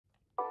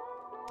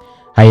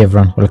Hi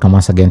everyone, welcome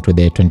once again to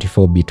the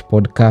 24-bit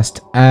podcast,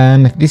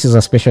 and this is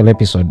a special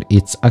episode.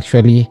 It's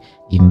actually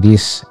in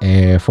this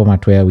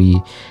format where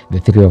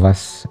the three of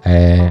us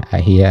are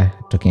here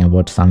talking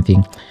about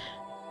something.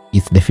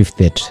 It's the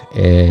 50th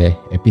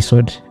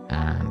episode,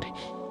 and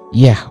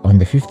yeah, on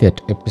the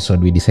 50th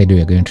episode we decided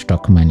we are going to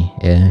talk money,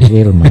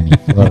 real money,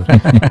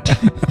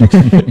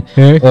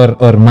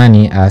 or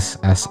money as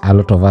a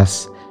lot of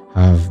us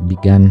have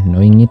begun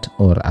knowing it,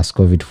 or as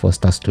COVID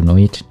forced us to know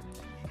it.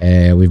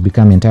 We've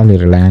become entirely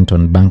reliant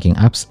on banking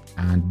apps,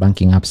 and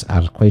banking apps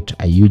are quite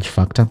a huge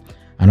factor.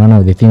 And one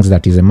of the things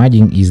that is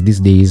emerging is these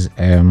days,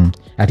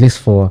 at least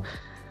for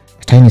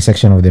a tiny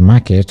section of the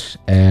market,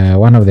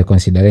 one of the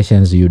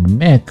considerations you'd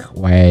make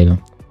while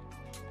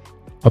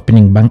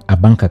opening a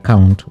bank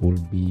account will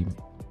be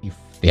if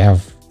they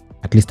have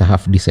at least a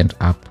half decent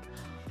app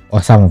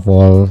or some of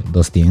all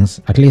those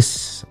things. At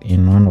least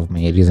in one of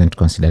my recent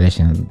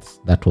considerations,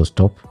 that was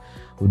top.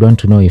 We want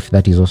to know if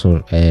that is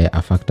also a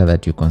factor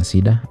that you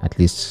consider, at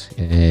least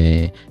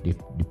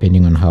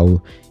depending on how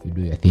you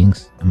do your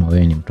things. Ama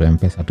wewe ni mtu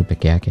M-Pesa tu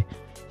peke yake.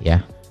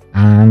 Yeah.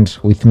 And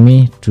with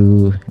me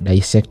to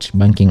dissect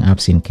banking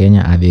apps in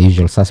Kenya are the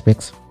usual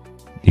suspects.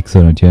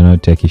 Dickson, Otieno,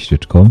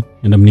 techish.com.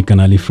 And I'm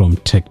Kanali from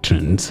Tech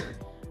Trends.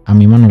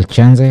 I'm Emmanuel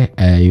Chenze.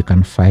 You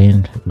can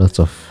find lots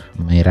of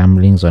my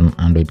ramblings on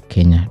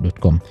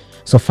androidkenya.com.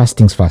 So first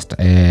things first,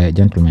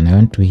 gentlemen, I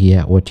want to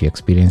hear what your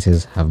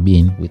experiences have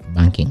been with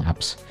banking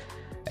apps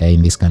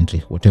in this country.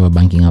 Whatever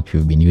banking app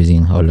you've been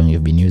using, how long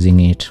you've been using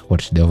it,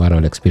 what the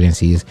overall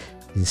experience is.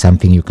 Is it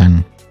something you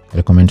can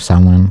recommend to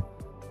someone?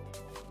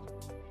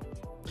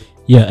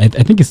 Yeah, I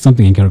think it's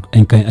something I can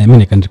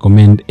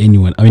recommend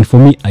anyone. I mean, for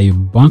me, I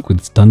bank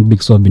with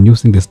Stanbic, so I've been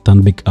using the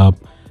Stanbic app,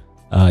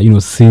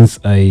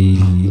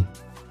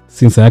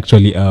 since I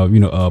actually,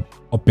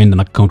 opened an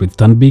account with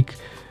Stanbic.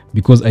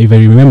 Because if I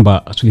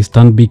remember, actually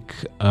Stanbic,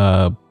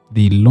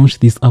 they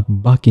launched this app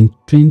back in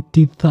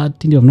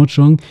 2013, if I'm not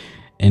wrong.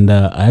 And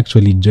I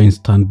actually joined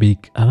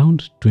Stanbic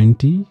around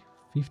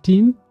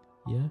 2015.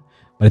 Yeah.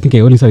 But I think I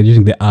only started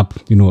using the app,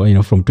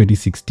 from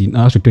 2016,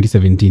 actually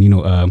 2017,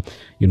 and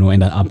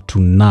up to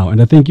now.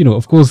 And I think,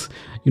 of course,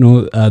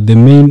 the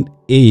main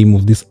aim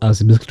of this app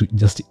is basically to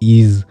just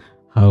ease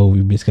how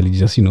we basically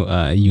just,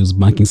 use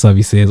banking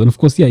services. And of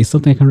course, yeah, it's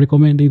something I can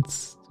recommend.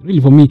 It's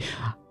really, for me,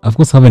 of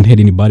course, haven't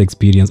had any bad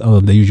experience other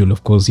than the usual,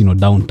 of course,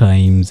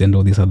 downtimes and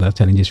all these other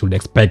challenges you would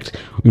expect,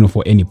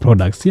 for any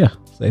products. Yeah.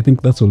 So I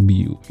think that will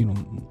be,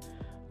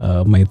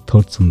 my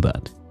thoughts on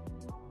that.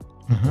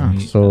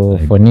 So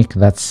for Nick,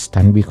 that's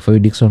Stanbic. For you,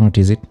 Dickson, what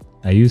is it?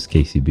 I use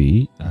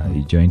KCB.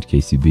 I joined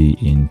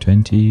KCB in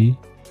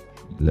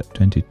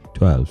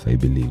 2012, I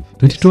believe.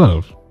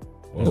 2012?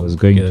 I was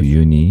going to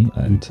uni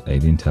and I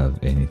didn't have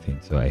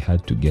anything. So I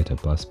had to get a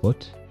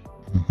passport.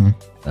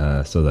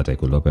 So that I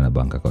could open a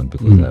bank account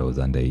because I was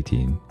under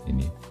 18.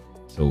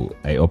 So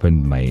I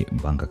opened my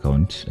bank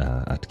account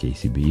at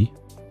KCB.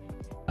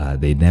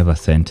 They never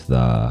sent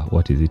the,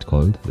 what is it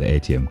called? The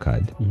ATM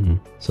card.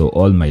 So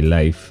all my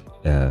life,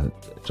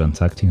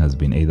 transacting has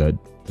been either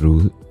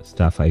through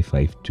star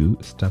 552,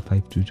 star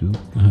 522,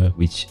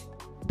 which,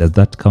 does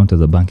that count as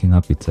a banking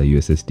app? It's a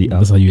USSD app.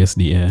 That's a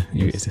USD, yeah.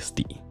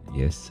 USSD.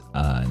 Yes,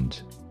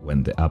 and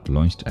when the app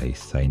launched, I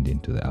signed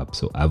into the app.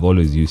 So I've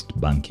always used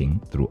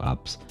banking through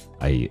apps.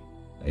 I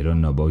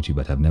don't know about you,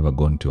 but I've never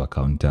gone to a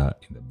counter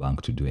in the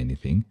bank to do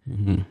anything.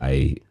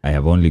 I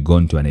have only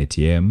gone to an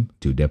ATM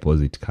to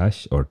deposit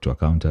cash or to a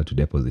counter to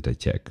deposit a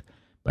check,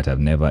 but I've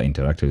never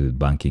interacted with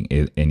banking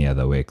any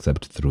other way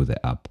except through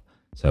the app.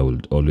 So I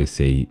would always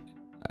say,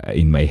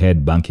 in my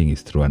head, banking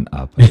is through an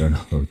app. I don't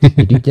know.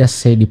 Did you just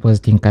say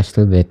depositing cash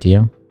through the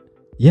ATM?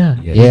 Yeah.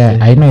 Yeah,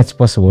 I know it's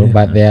possible,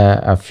 but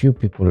there are a few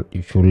people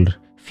you should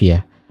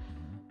fear.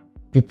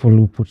 People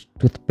who put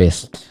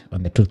toothpaste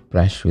on the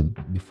toothbrush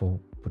before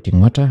putting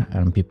water,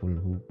 and people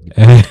who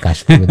deposit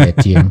cash through the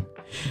ATM.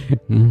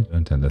 I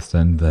don't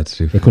understand that.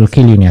 They could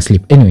kill you in your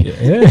sleep. Anyway,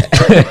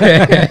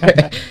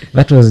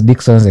 that was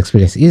Dickson's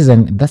experience.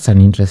 That's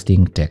an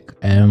interesting tech.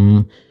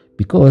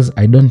 Because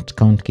I don't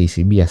count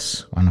KCB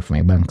as one of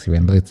my banks,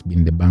 even though it's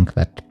been the bank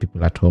that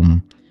people at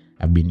home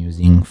have been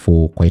using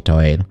for quite a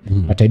while.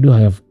 But I do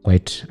have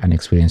quite an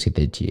experience with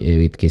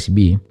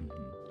KCB.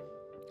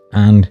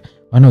 And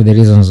one of the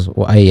reasons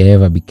why I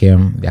ever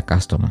became their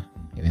customer,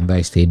 even though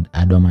I stayed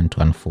adamant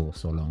one for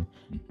so long,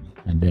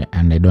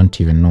 and I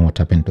don't even know what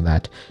happened to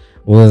that,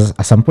 was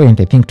at some point,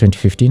 I think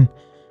 2015,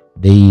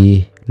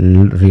 they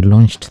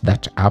relaunched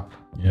that app,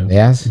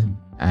 theirs.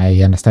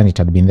 I understand it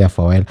had been there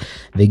for a while.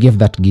 They gave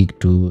that gig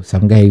to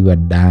some guy who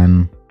had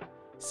done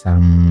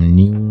some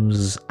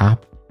news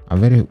app, a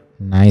very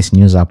nice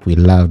news app we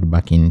loved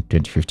back in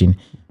 2015.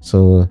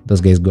 So those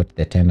guys got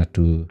the tender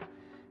to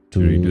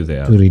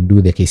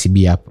redo the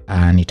KCB app,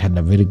 and it had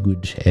a very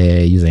good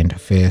user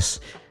interface.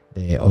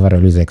 The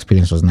overall user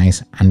experience was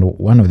nice, and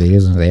one of the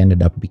reasons I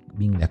ended up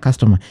being their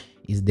customer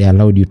is they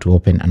allowed you to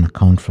open an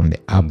account from the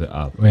app.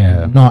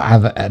 Yeah. No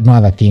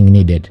other thing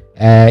needed.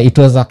 It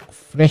was a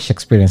fresh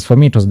experience for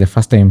me. It was the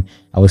first time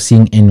I was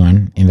seeing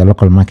anyone in the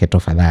local market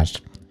offer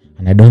that,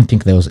 and I don't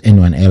think there was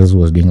anyone else who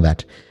was doing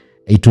that.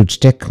 It would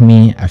take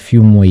me a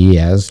few more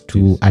years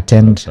to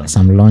attend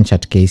some launch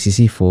at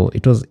KCC for,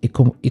 it was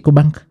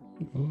EcoBank.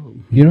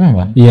 You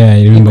remember? Yeah,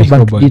 I remember.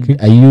 EcoBank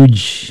did a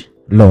huge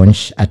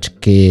launch at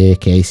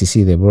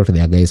KICC. They brought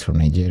their guys from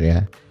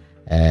Nigeria,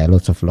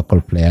 lots of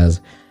local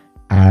players,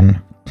 and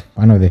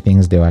one of the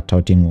things they were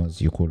touting was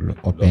you could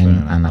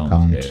open an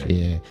account.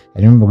 Yeah. I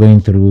remember going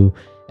through,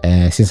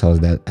 since I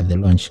was at the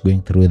launch,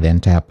 going through the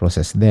entire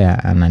process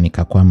there, and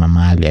nikakwama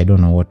mahali. I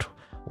don't know what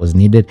was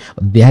needed.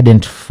 They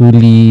hadn't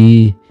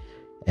fully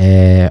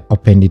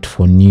opened it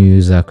for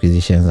news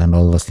acquisitions and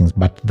all those things,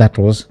 but that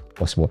was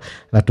possible.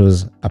 That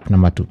was app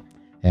number 2.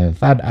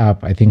 Third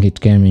app, I think it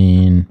came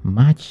in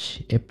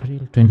April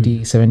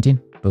 2017.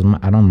 It was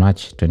around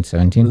March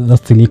 2017.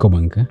 That's the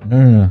EcoBank.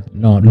 Eh?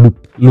 No,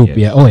 Loop. Loop,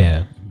 yeah. Oh,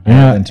 yeah.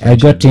 I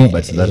got in.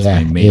 But that's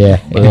my main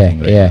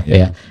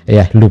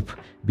Loop.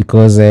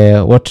 Because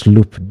what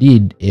Loop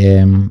did,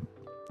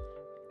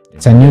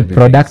 it's a new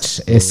product.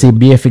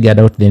 CBA figured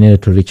out they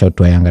needed to reach out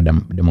to a younger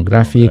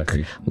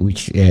demographic,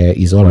 which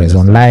is always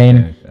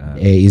online,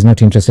 is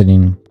not interested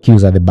in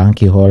queues at the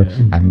banking hall,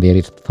 and they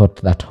thought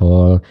that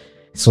whole.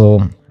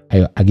 So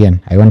I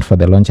went for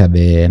the launch at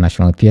the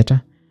National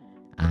Theatre,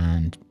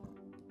 and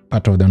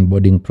part of the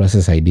onboarding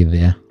process I did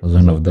there was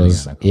one of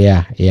those.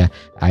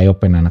 I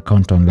opened an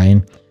account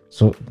online.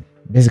 So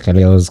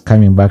basically I was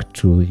coming back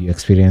to your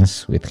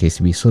experience with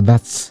KCB. So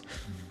that's,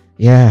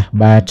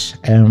 but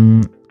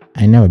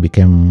I never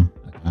became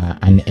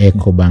an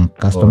EcoBank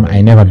customer.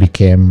 I never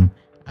became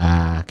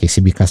a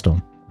KCB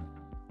customer,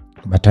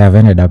 but I have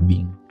ended up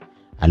being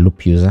a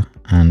Loop user.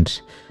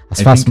 And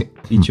I think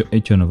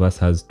each one of us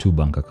has 2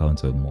 bank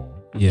accounts or more.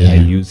 I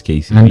use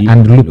KCB.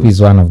 And Loop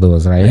is one of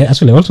those, right? I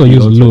actually also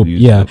use Loop.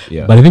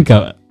 But I think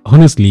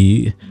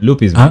honestly,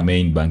 Loop is my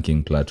main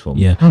banking platform.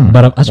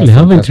 But I actually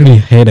haven't really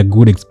had a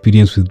good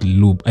experience with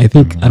Loop. I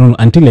think I don't know,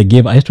 until I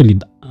actually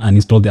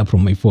uninstalled the app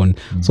from my phone.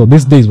 So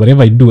these days,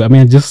 whatever I do, I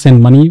mean, I just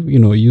send money,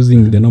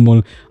 using the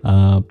normal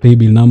pay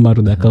bill number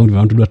to the account if I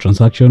want to do a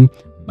transaction.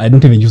 I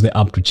don't even use the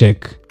app to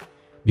check,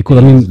 because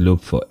I mean,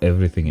 Loop for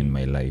everything in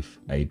my life.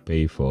 I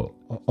pay for.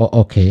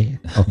 Okay,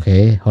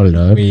 hold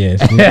on.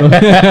 Yes,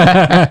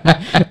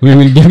 we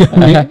will give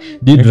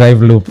did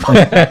drive Loop. I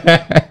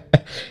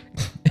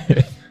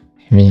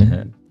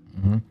mean,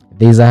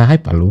 there's a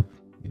Hyperloop.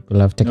 You could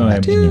have taken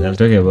that. I'm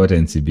talking about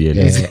NCBL.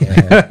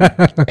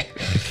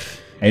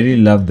 I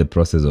really love the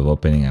process of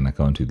opening an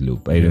account with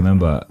Loop. I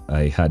remember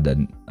I had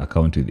an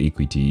account with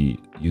Equity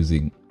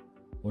using,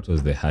 what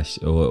was the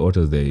hash, or what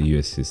was the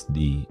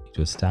USSD? It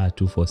was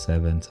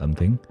 *247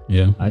 something.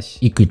 Hash.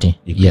 Equity.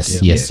 Yes.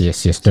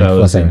 So I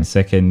was in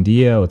second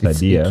year or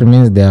third year. It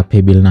means their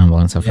pay bill number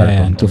on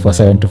Safaricom.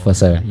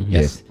 247.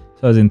 Yes.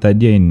 So I was in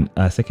third year in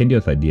second year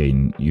or third year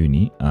in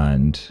uni,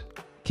 and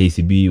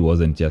KCB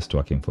wasn't just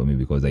working for me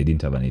because I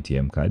didn't have an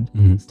ATM card.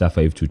 Star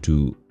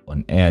 522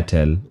 on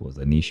Airtel was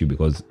an issue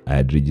because I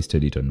had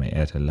registered it on my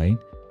Airtel line,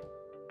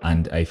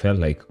 and I felt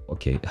like,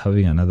 okay,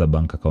 having another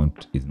bank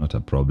account is not a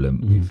problem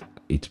if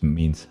it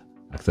means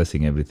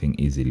accessing everything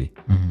easily.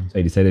 So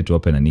I decided to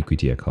open an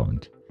Equity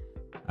account.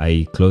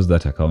 I closed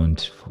that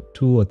account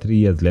 2 or 3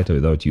 years later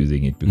without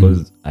using it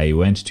because I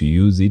went to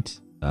use it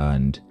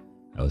and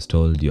I was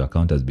told your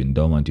account has been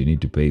dormant, you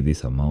need to pay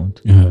this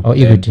amount. Oh,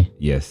 Equity.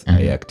 Yes,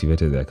 I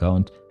activated the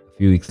account. A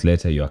few weeks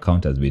later, your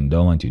account has been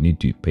dormant, you need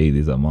to pay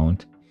this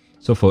amount.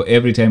 So for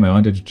every time I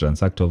wanted to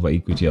transact over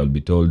Equity, I'll be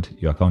told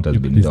your account has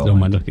been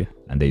dormant. Okay.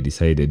 And they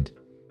decided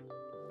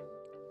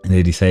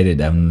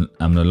I'm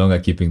no longer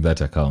keeping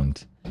that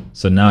account.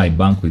 So now I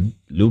bank with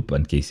Loop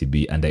and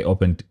KCB, and I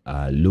opened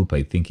Loop,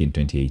 I think in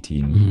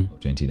 2018 or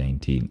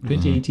 2019.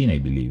 2018, I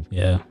believe.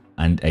 Yeah.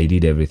 And I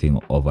did everything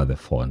over the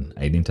phone.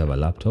 I didn't have a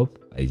laptop.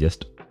 I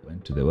just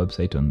went to the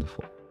website on the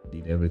phone,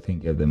 did everything,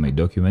 gave them my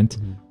document,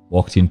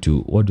 walked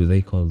into, what do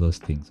they call those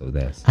things of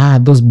theirs?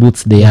 Those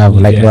booths they have,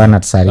 like the one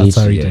at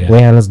Sarit.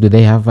 Where else do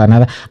they have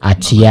another?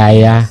 At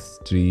Yaya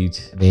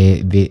Street.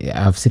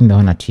 I've seen the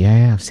one at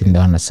Yaya, I've seen the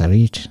one at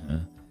Sarit.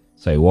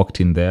 So I walked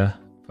in there.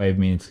 5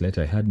 minutes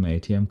later, I had my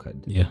ATM card.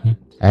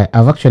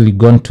 I've actually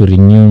gone to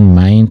renew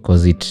mine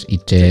because it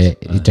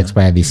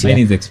expired this year.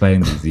 Mine is expiring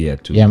this year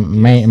too. Yeah,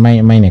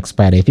 mine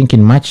expired, I think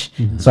in March.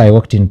 So I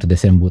walked into the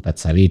same booth at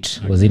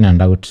Sarit. Was in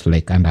and out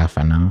like under half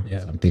an hour,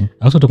 something.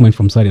 I also took mine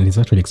from Sarit, and it's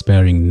actually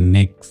expiring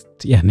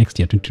next year,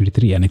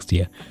 2023, next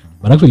year.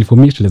 But actually, for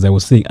me, actually, as I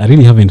was saying, I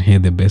really haven't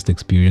had the best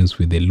experience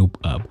with the Loop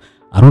app.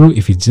 I don't know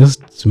if it's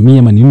just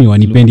me,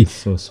 Loop is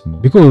so small.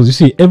 Because you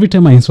see, every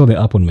time I install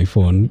the app on my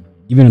phone,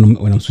 even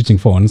when I'm switching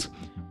phones,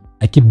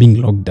 I keep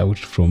being logged out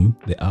from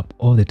the app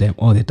all the time.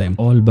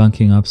 All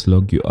banking apps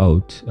log you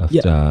out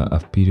after a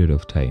period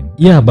of time.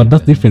 Yeah, but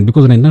that's different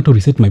because when I need to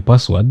reset my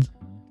password,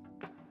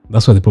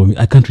 that's why the problem is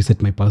I can't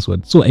reset my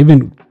password. So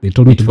even they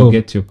told me to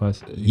forget your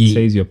password. It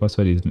says your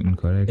password is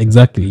incorrect.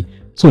 Exactly.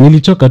 So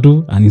nilichoka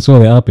too and install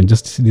the app and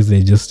just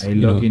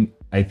log in.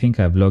 I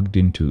think I've logged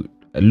into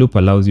Loop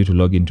allows you to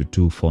log into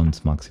 2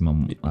 phones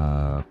maximum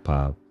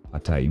per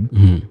time.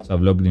 So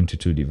I've logged into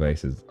 2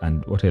 devices,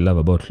 and what I love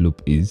about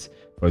Loop is,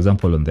 for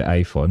example, on the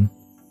iPhone,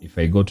 if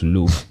I go to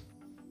Loop,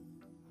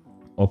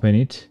 open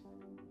it,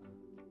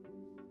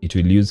 it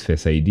will use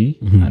Face ID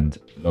and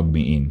log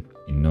me in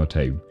no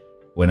time.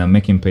 When I'm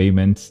making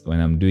payments, when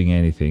I'm doing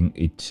anything,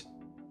 it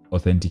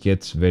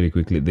authenticates very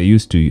quickly. They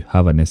used to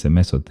have an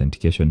SMS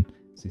authentication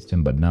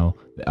system, but now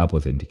the app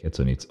authenticates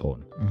on its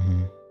own.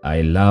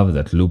 I love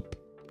that Loop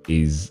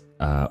is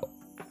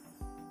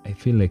I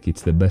feel like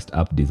it's the best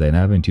app design. I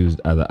haven't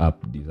used other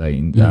app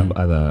design,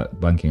 other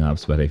banking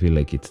apps, but I feel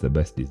like it's the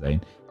best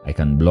design. I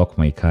can block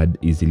my card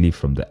easily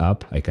from the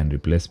app. I can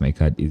replace my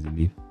card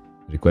easily,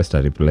 request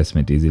a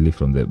replacement easily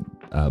from the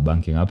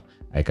banking app.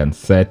 I can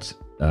set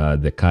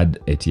the card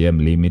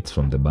ATM limits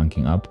from the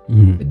banking app,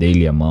 the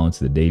daily amounts,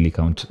 the daily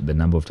count, the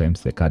number of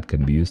times the card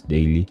can be used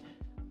daily.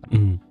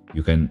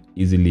 You can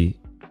easily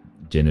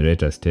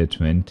generate a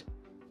statement.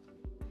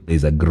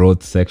 There's a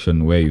growth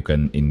section where you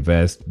can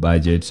invest,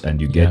 budget,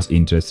 and you get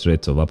interest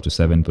rates of up to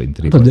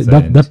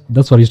 7.3%.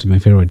 That's what used to be my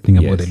favorite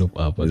thing about the Loop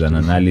app. There's an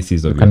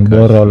analysis of you can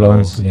borrow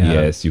loans.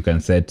 Yes, you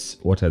can set,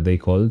 what are they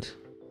called?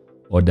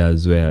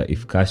 Orders, where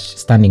if cash...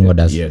 Standing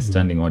orders. Yes,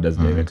 standing orders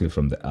directly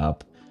from the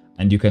app.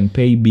 And you can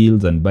pay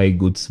bills and buy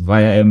goods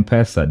via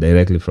M-Pesa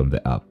directly from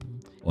the app.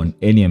 On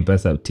any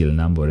M-Pesa till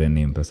number,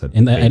 any M-Pesa.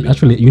 And I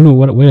actually, you know,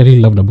 what I really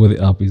loved about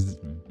the app is,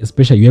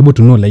 especially you're able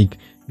to know, like,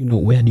 you know,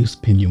 where do you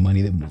spend your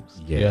money the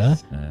most?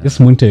 Yes. Just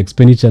monitor your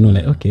expenditure and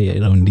like, okay,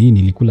 around hii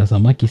nilikula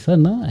samaki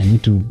sana. I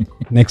need to,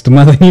 next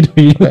month I need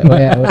to,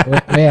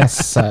 where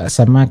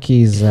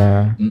samaki is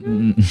a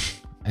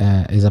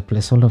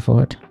placeholder for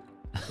what?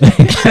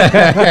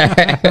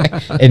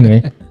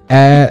 Anyway,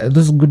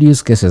 those good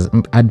use cases.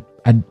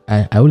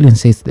 I wouldn't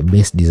say it's the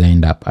best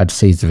designed app. I'd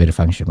say it's very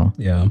functional.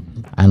 Yeah.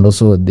 And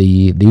also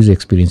the user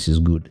experience is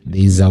good.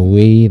 There is a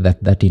way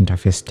that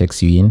interface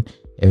takes you in.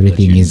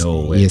 Everything is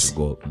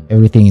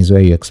everything is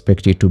where you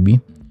expect it to be,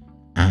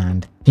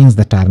 and things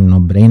that are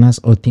no-brainers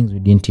or things we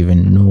didn't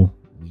even know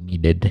we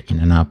needed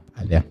in an app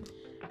are there.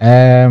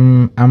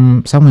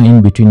 I'm somewhere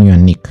in between you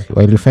and Nick.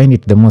 While you find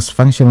it the most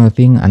functional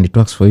thing and it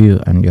works for you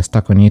and you're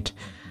stuck on it,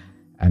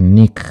 and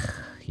Nick,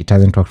 it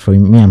hasn't worked for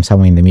me, I'm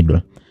somewhere in the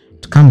middle.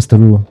 It comes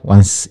through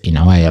once in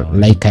a while.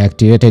 Like I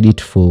activated it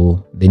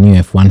for the new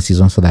F1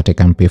 season so that I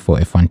can pay for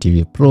F1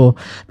 TV Pro,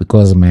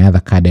 because my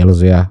other card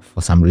elsewhere, for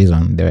some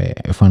reason, the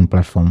F1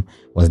 platform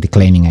was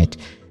declining it.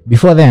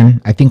 Before then,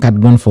 I think I'd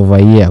gone for over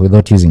a year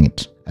without using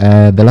it.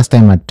 The last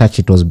time I touched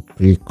it was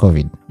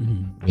pre-COVID.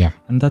 Yeah.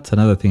 And that's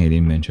another thing I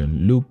didn't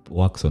mention. Loop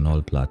works on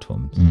all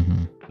platforms.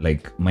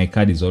 Like my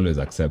card is always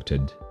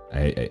accepted.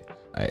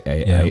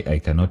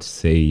 I cannot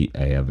say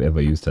I have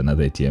ever used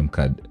another ATM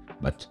card,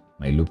 but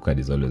my Loop card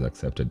is always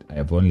accepted. I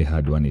have only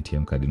had one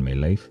ATM card in my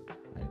life,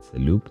 and it's the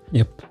Loop.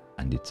 Yep.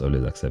 And it's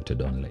always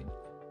accepted online.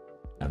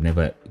 I've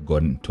never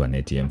gone to an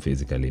ATM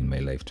physically in my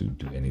life to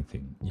do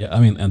anything. Yeah, I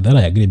mean, and that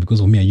I agree, because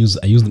for me, I use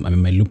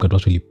my Loop card to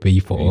actually pay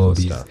for all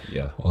these stuff,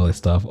 all the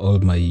stuff, all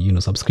my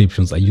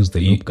subscriptions. I use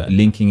the Loop card.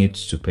 Linking it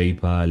to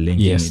PayPal,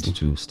 linking it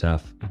to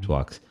stuff, it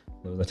works.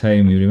 There was a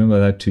time, you remember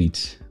that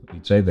tweet? We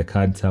tried the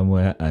card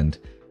somewhere, and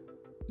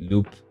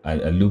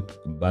a Loop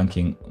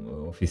banking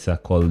officer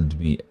called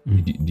me.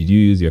 Did you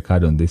use your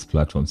card on this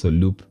platform? So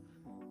Loop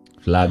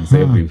flags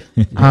every.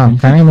 Can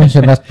I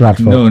mention that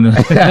platform? No.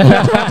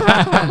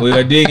 We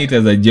were doing it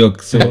as a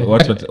joke. So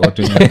what when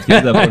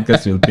the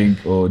podcast will think,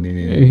 oh, no.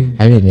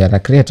 I mean, you're a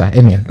creator.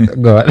 Anyway,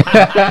 go on.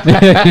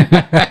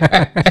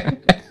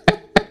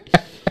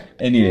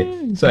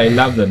 Anyway, so I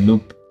love that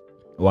Loop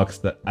works.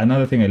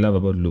 Another thing I love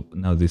about Loop,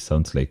 now this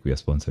sounds like we are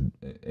sponsored.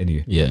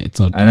 Anyway, yeah, it's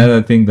not.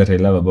 Another thing that I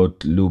love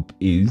about Loop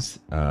is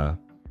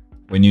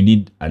when you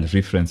need a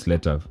reference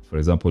letter. For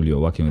example, you're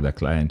working with a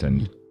client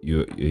and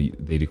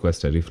they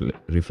request a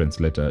reference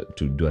letter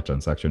to do a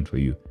transaction for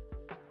you.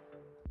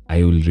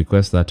 I will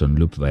request that on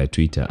Loop via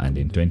Twitter, and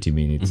in 20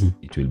 minutes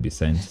it will be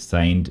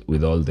signed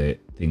with all the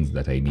things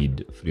that I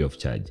need free of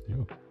charge.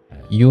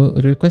 You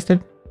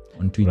requested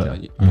on Twitter?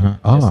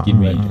 Just give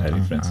me a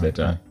reference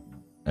letter.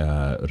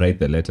 Write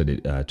the letter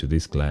to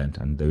this client,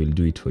 and they will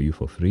do it for you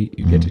for free.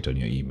 You get it on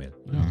your email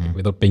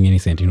without paying any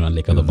cent,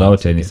 like other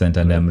without any cent.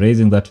 And I'm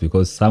raising that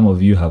because some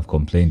of you have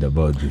complained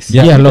about this.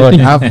 Yeah,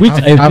 Lord,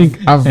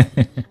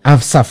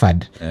 I've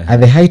suffered at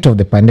the height of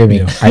the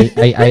pandemic.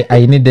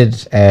 I needed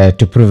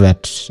to prove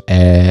that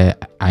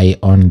I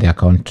own the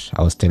account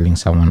I was telling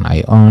someone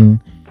I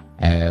own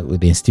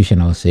with the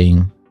institution I was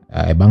saying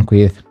I bank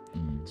with.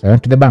 So I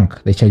went to the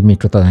bank. They charged me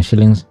 2,000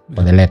 shillings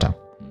for the letter.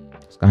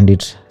 Scanned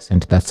it,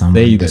 sent that some.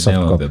 Say the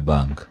name of the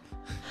bank.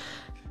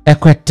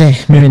 Equity,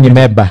 mimi ni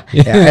member.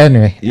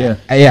 Anyway,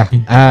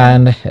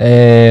 and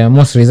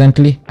most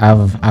recently,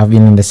 I've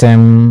been in the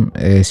same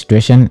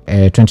situation.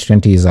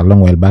 2020 is a long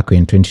while back. We're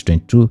in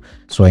 2022,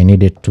 so I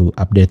needed to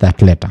update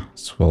that letter.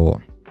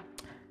 So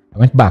I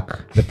went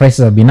back. The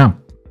prices have been up.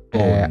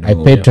 I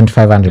paid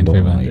 2,500.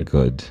 Oh my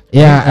god.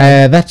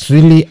 Yeah, that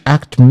really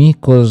irked me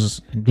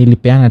because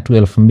nilipeana tu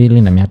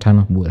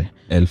 2,500 bure.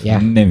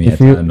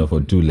 1,500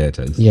 for 2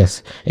 letters.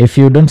 Yes, if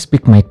you don't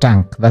speak my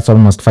tongue, that's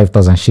almost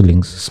 5,000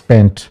 shillings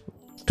spent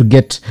to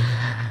get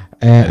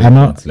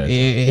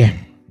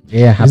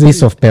Yeah, a Is it-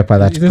 piece of paper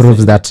that is it-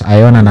 proves that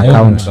I own an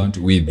account.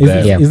 with It's,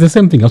 them. Yeah. it's the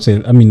same thing.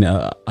 Actually, I mean,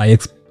 I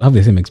have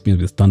the same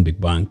experience with Stanbic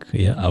Bank.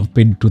 Yeah, I've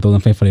paid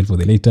 2,500 for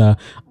the letter.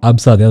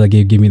 Absa, the other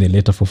gave me the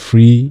letter for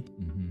free.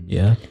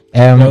 Yeah,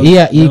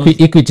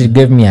 Equity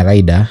gave me a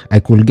rider. I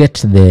could get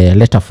the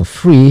letter for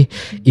free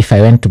if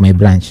I went to my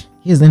branch.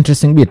 Here's the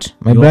interesting bit.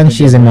 My branch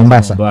is in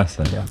Mombasa.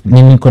 Yeah.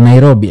 Niko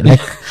Nairobi. Like,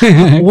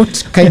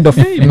 what kind of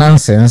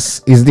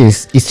nonsense is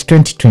this? It's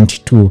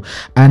 2022,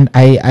 and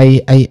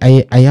I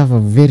have a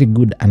very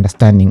good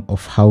understanding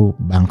of how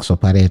banks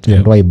operate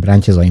and why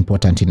branches are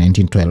important in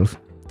 1912.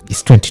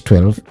 It's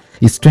 2012.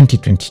 It's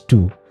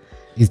 2022.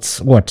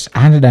 It's what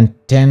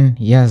 110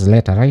 years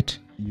later, right?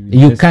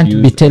 You can't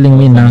be telling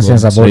me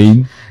nonsense about.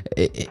 You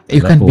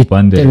can't be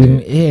telling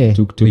me. Yeah.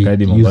 Tuk-tuk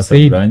hadi you Mombasa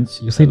said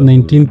branch. you said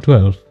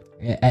 1912.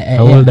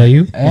 How old are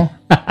you?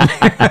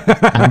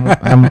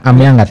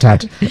 I'm young at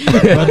heart.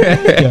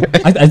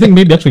 I think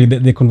maybe actually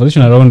the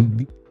conversation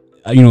around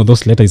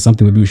those letters is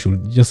something maybe we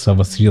should just have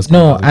a serious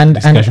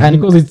discussion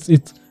because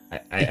it's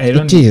I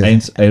don't. It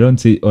is. I don't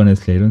see.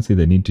 Honestly, I don't see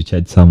the need to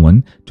charge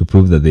someone to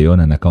prove that they own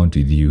an account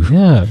with you.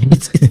 yeah.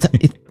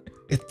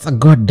 It's a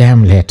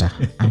goddamn letter.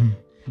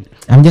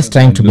 I'm just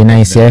trying to be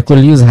nice here. I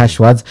could use harsh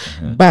words,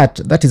 but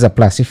that is a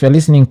plus. If you're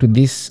listening to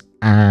this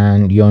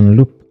and you're on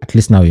loop, at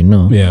least now you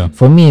know. Yeah.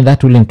 For me,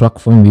 that wouldn't work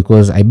for me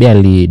because I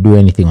barely do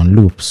anything on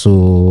loop.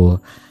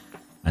 So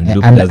And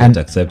Loop and- doesn't and-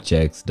 accept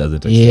checks.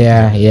 Doesn't accept.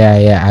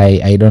 yeah.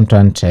 I don't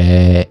want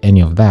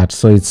any of that.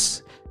 So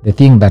it's the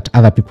thing that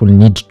other people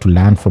need to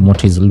learn from what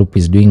his loop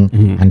is doing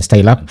and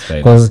style up.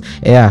 Because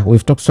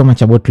we've talked so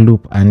much about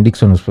loop, and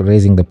Dickson was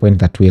raising the point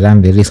that we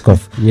run the risk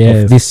of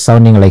this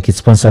sounding like it's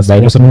sponsored by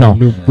loop. No,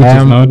 Loop, which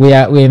is not.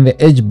 we're in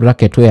the age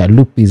bracket where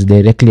loop is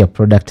directly a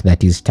product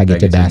that is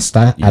targeted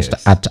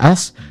at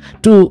us.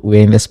 Two,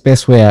 we're in the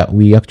space where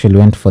we actually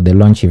went for the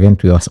launch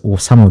event. We were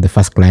some of the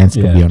first clients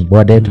to be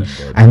onboarded,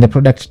 and the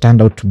product turned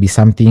out to be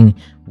something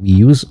we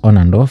use on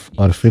and off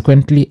or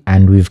frequently,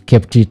 and we've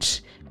kept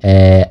it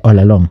all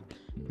along.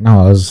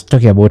 Now I was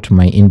talking about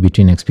my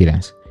in-between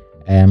experience.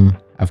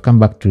 I've come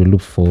back to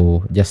loop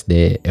for just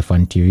the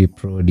F1 TV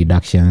Pro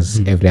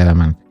deductions every other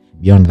month.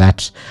 Beyond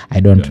that, I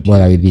don't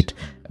bother with it.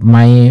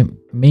 My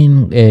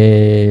main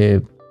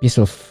piece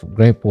of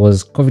gripe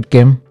was COVID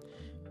came,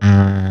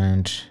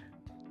 and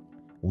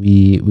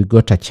we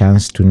got a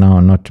chance to now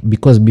not,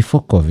 because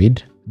before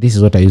COVID, this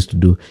is what I used to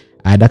do.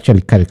 I'd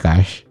actually carry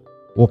cash,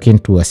 walk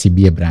into a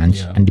CBA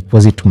branch and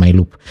deposit to my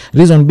loop.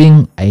 Reason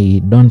being,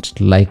 I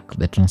don't like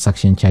the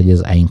transaction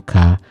charges I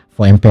incur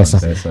for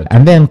M-Pesa.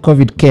 And then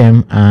COVID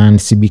came and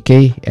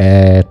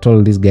CBK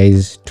told these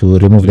guys to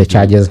remove the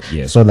charges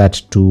so that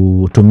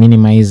to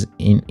minimize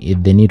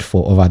the need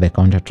for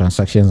over-the-counter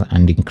transactions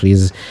and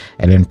increase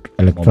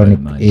electronic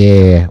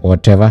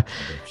whatever.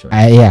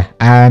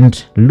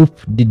 And loop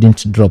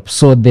didn't drop.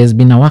 So there's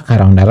been a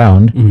workaround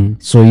around.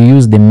 So you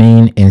use the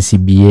main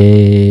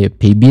NCBA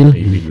pay bill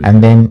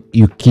and then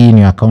you key in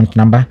your account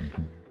number.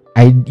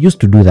 I used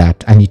to do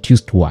that and it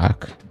used to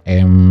work.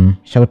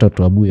 Shout out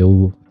to Abuya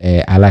who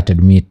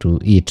alerted me to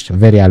it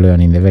very early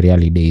on in the very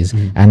early days,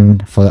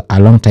 and for a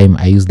long time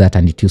I used that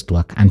and it used to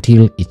work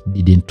until it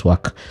didn't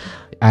work.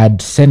 I'd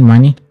send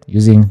money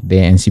using the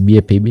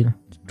NCBA pay bill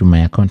to my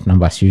account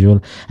number as usual,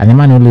 and the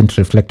money wouldn't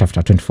reflect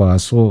after 24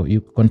 hours. So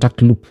you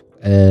contact loop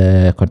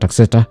contact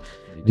center,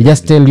 they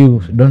just tell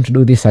you don't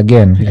do this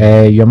again.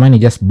 Your money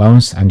just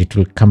bounce and it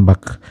will come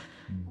back.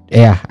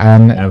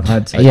 And I've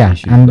had such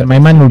issues, and my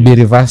money will be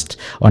reversed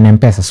on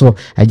M-Pesa. So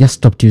I just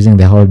stopped using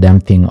the whole damn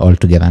thing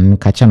altogether. And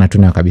kachana tu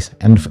nayo kabisa.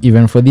 And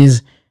even for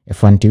these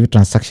F1 TV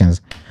transactions,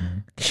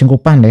 kishingo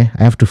pande,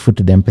 I have to foot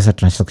the M-Pesa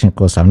transaction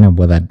because I'm not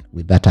bothered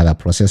with that other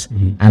process.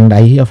 And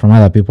I hear from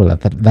other people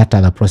that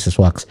other process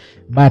works.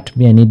 But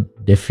me, I need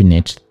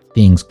definite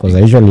things because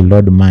I usually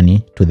load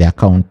money to the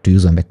account to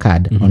use on the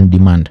card on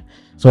demand.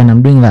 So when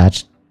I'm doing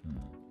that,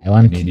 I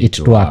want it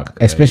to work,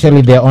 especially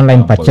the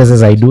online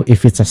purchases I do.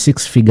 If it's a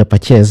 6-figure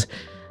purchase,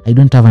 I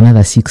don't have another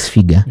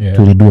 6-figure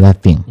to redo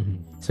that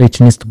thing. So it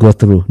needs to go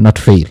through, not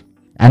fail.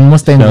 And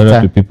most times, shout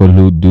out to people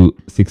who do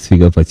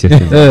 6-figure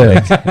purchases.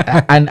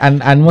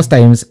 and most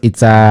times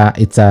it's a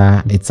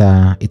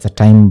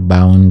time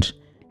bound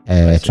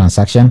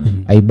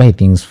transaction. I buy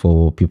things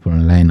for people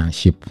online and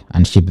ship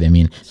them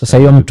in. So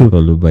say you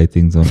people who buy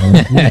things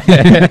online.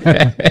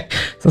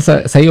 So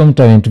say you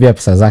mtu anatumia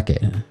pesa zake,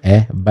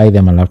 buy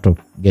them a laptop,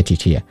 get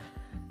it here.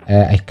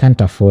 I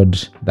can't afford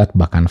that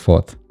back and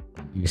forth.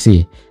 You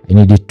see, I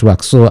need it to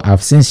work. So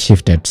I've since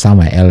shifted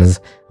somewhere else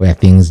where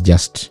things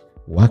just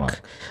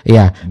work.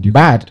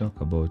 But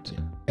talk about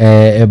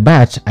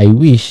but I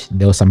wish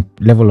there was some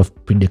level of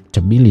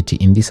predictability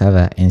in this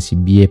other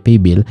NCBA pay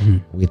bill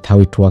with how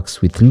it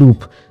works with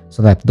loop,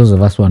 so that those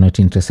of us who are not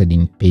interested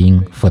in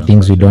paying for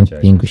things we don't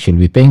think we should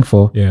be paying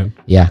for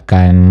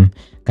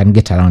can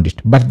get around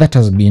it. But that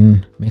has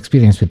been my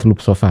experience with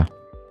loop so far.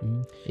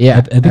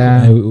 I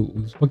think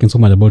we've spoken so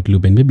much about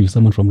loop, and maybe if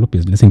someone from loop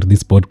is listening to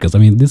this podcast, I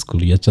mean, this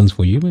could be a chance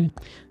for you, man.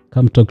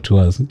 come talk to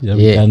us. Yeah,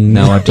 we Yeah. can-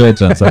 Now watoe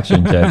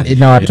transaction charge.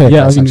 In our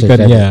Yeah, I mean, we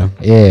can-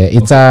 yeah.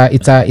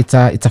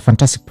 It's a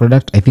fantastic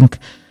product. I think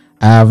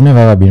I've never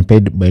ever been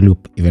paid by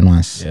Loop even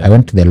once. Yeah. I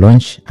went to the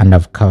launch and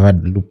I've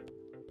covered Loop.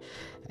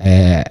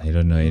 I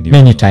don't know anyone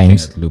Many working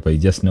times. at Loop. I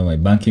just know my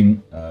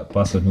banking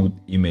person who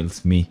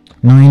emails me.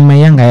 No, in my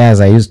younger years,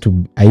 I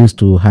used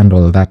to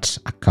handle that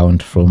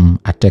account from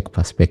a tech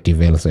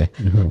perspective elsewhere.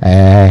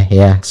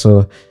 Yeah,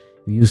 so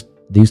they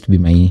used to be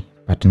my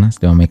partners.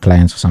 They were my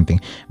clients or something.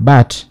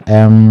 But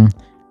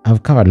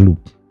I've covered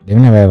Loop. They've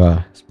never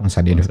ever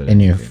sponsored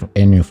any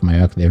of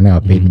my work. They've never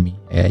paid me.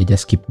 I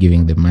just keep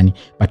giving them money.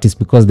 But it's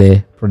because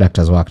the product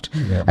has worked.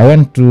 Yeah. I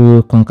went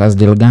to Conquer's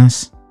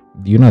Delgans.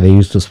 You know, they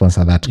used to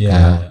sponsor that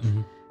car,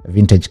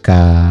 vintage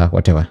car,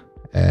 whatever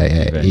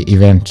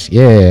event.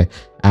 Yeah.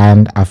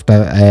 And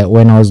after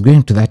when I was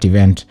going to that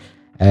event,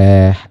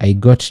 I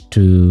got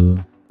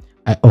to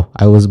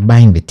I was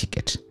buying the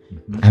ticket,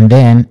 and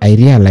then I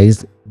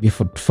realized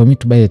for me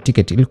to buy the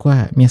ticket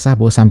ilikuwa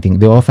 700 or something.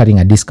 They were offering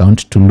a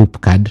discount to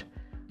Loop card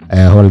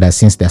holders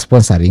since they're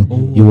sponsoring.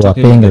 You were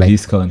paying like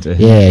discount.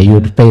 you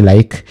would pay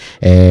like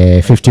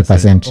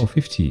 50%. Oh,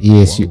 50.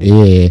 Yes,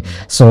 Wow.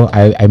 so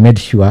I made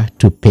sure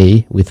to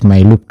pay with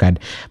my Loop card,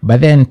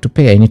 but then to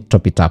pay I need to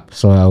top it up.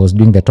 So I was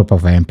doing the top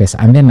of M-Pesa,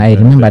 and then I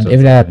remembered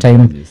every other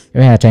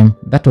time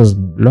that was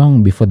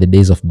long before the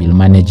days of bill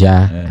manager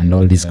and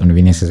all these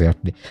conveniences.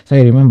 So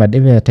I remembered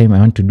every other time I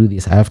want to do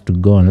this, I have to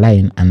go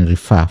online and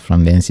refer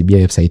from the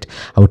NCBA website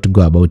how to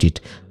go about it,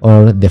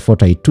 or the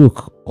photo I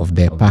took of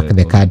the pack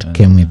the card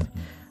came with.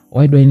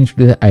 Why do I need to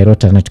do that? I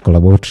wrote an article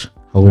about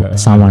how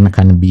someone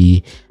can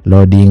be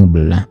loading,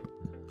 blah.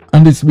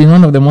 And it's been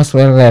one of the most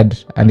well read,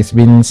 and it's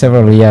been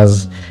several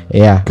years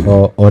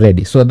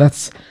already. So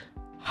that's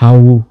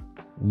how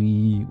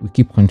we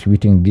keep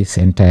contributing this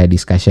entire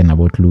discussion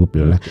about Loop,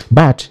 blah, blah.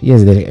 But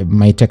yes,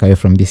 my takeaway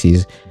from this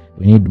is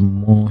we need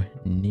more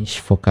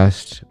niche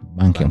focused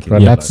banking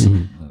products.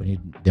 We need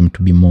them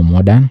to be more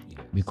modern,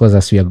 because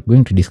as we are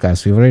going to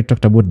discuss, we've already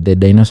talked about the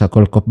dinosaur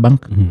called Coop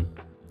Bank.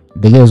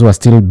 The guys who are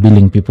still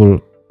billing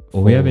people.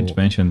 We haven't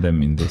mentioned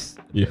them in this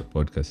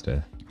podcast.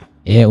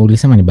 Yeah,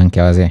 ulisema ni banki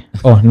ya wazee.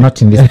 Oh,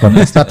 not in this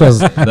podcast. That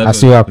was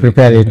as we are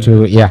prepared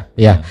to. Yeah.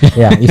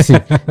 You see,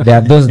 there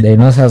are those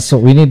dinosaurs. So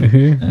we need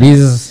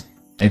these.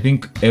 I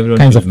think everyone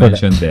kinds should of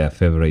mention their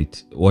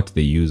favorite, what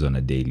they use on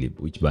a daily,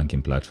 which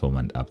banking platform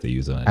and app they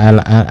use on a daily.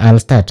 I'll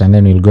start, and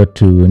then we'll go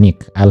to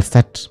Nick. I'll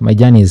start. My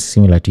journey is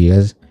similar to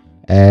yours.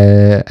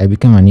 I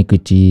became an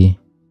equity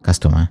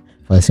customer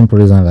for the simple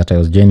reason that I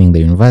was joining the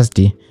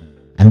university,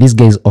 and these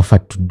guys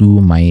offered to do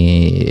my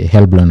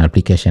help loan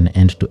application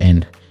end to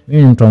end.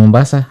 Mimi ni mtu wa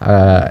Mombasa,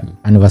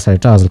 anniversary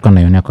towers ilikuwa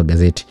naionea kwa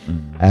gazeti.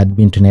 I had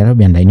been to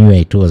Nairobi and I knew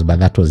where it was, but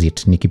that was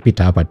it.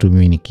 Nikipita hapa tu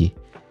mimi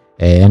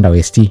enda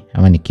West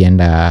ama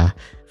nikienda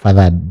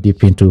further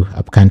deep into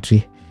up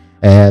country,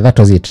 that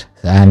was it.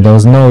 And there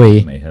was no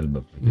way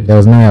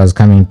I was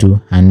coming to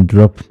and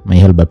drop my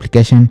help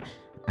application.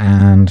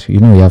 And you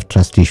know, you have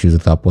trust issues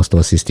with our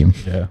postal system.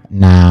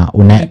 Now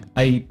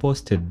I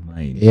posted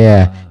mine.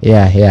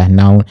 Yeah.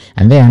 Now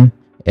and then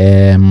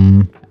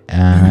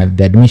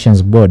the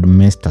admissions board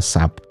messed us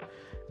up,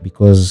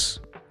 because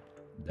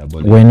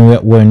when we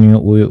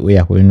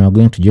were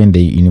going to join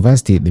the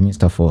university, the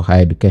Minister for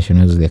Higher Education,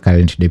 who is the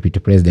current deputy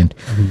president,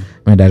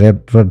 made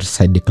a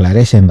roadside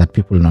declaration that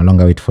people no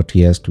longer wait for 2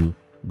 years to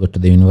go to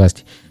the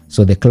university.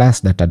 So the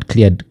class that had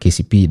cleared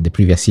KCP the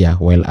previous year,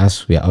 while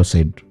us we are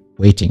outside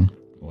waiting,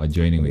 were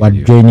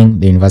joining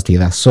the university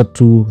with us. So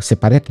to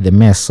separate the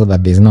mess so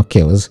that there's no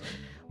chaos,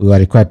 we were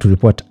required to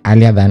report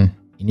earlier than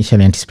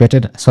initially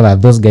anticipated, so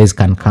that those guys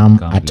can come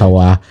at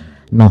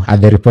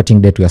the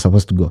reporting date we are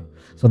supposed to go.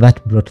 So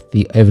that brought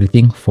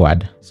everything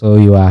forward. So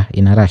you are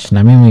in a rush.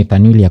 Na mimi with a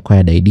newly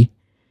acquired ID,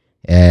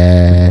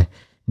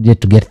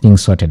 needed to get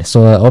things sorted.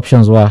 So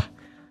options were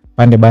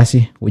pande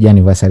basi, uja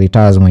anniversary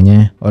towers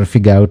mwenye, or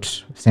figure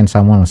out, send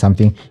someone or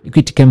something.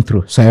 Equity came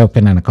through. So I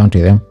opened an account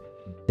with them.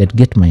 They'd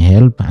get my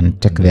help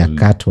and take their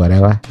cut,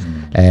 whatever.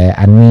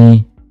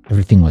 And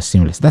everything was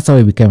seamless. That's how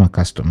I became a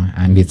customer.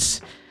 And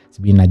it's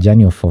been a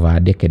journey of over a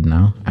decade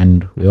now,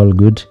 and we're all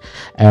good.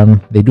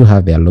 They do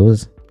have their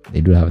lows.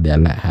 They do have their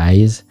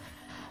highs.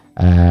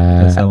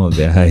 Some of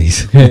their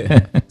highs.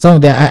 Some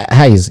of their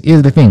highs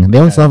is the thing. They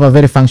also have a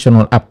very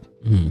functional app.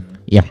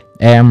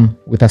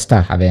 With a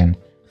star at the end.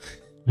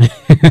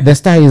 The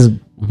star is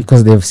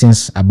because they've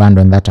since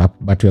abandoned that app,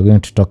 but we're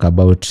going to talk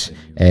about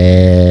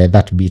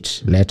that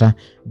bit later.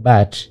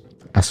 But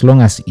as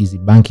long as Easy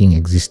Banking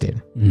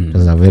existed, it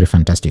was a very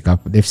fantastic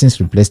app. They've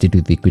since replaced it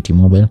with Equity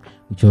Mobile,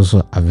 which is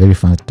also a very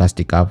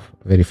fantastic app,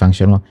 very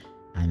functional,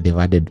 and they've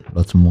added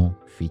lots more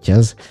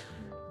features.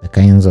 The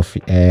kinds of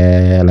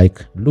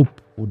like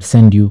Loop would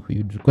send you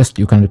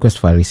can request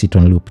for a receipt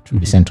on Loop to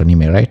be sent on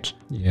email, right?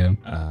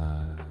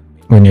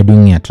 When you're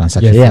doing a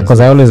transaction. Because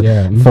I always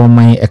for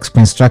my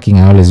expense tracking,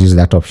 I always use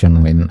that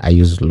option when I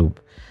use Loop.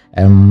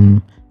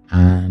 And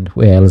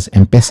where else?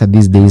 M-Pesa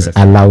these days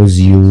allows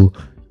you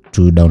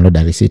to download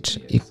a receipt.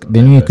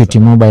 The new Equity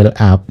Mobile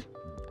app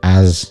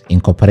has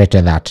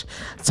incorporated that.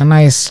 It's a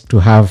nice to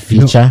have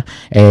feature.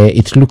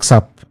 It looks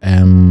up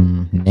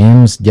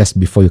names just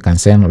before you can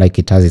send, like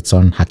it has its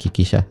own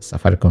hakikisha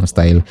Safaricom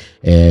style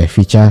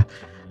feature.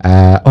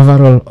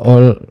 Overall,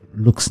 all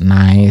looks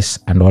nice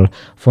and all.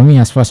 For me,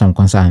 as far as I'm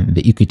concerned,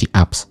 the Equity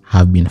apps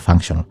have been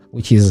functional,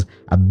 which is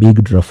a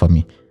big draw for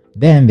me.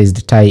 Then there's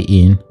the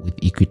tie-in with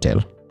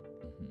Equitel.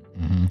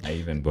 I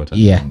even bought a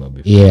number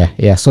before.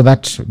 Yeah. So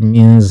that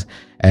means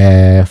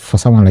for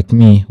someone like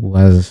me who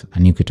has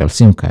an Equitel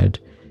SIM card,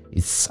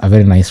 it's a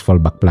very nice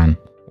fallback plan.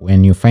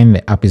 When you find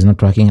the app is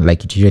not working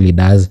like it usually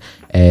does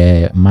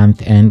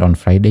month end on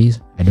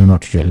Fridays, I don't know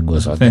what usually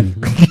goes on.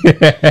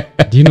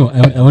 Do you know,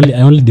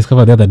 I only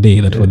discovered the other day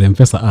that for the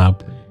M-Pesa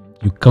app,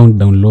 you can't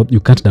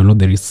download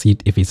the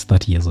receipt if it's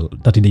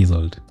 30 days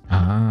old.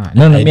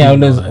 Me, I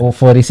always,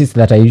 for receipts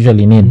that I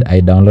usually need,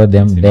 I download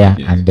them there,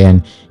 and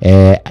then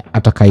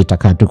ataka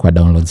itaka tu kwa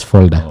downloads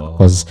folder,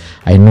 because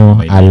I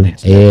know I'll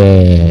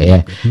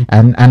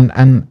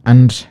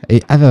and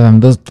other than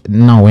those,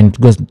 now when it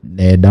goes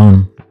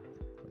down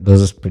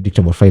those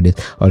predictable Fridays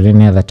or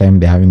any other time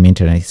they're having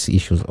maintenance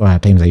issues, or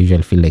at times I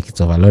usually feel like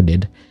it's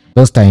overloaded,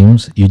 those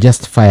times you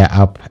just fire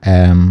up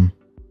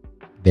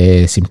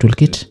the SIM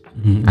toolkit.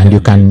 And you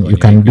can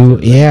do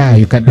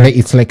you can, like,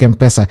 it's like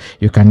M-Pesa,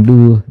 you can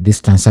do this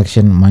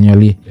transaction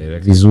manually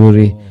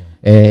vizuri.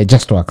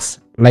 Just works.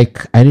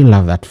 Like, I really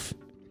love that.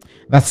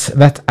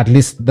 That at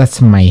least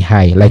that's my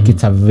high. Like,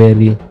 it's a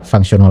very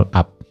functional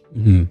app.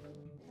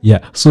 Yeah,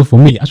 so for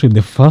me, actually,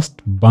 the first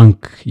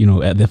bank,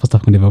 the first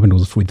account I've opened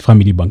was with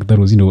Family Bank. That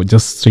was,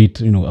 just straight,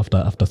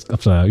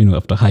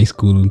 after high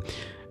school,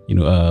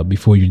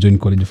 before you join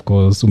college, of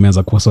course,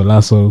 umeanza kuwa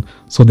solaso.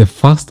 So the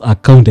first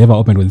account I ever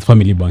opened was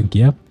Family Bank,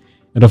 yeah.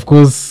 And of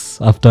course,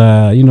 after,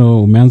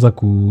 umeanza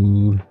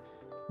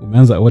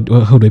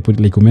how do I put it?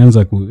 Like,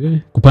 umeanza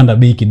kupanda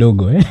bei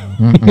kidogo,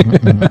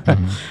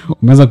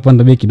 umeanza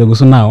kupanda bei kidogo.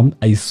 So now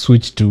I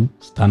switched to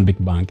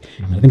Stanbic Bank.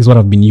 I think it's what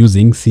I've been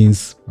using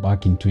since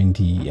back in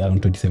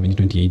 2017,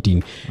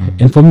 2018.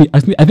 And for me, I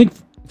think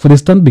for the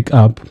Stanbic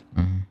app,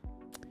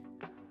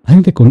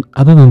 I think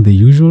other than the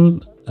usual,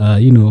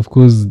 of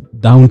course,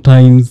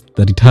 downtimes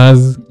that it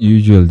has. The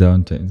usual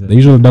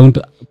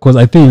downtime, because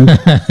I think,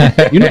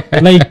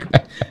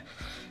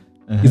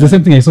 it's the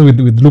same thing I saw with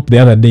Loop the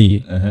other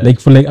day.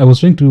 I was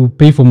trying to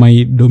pay for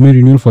my domain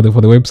renewal for the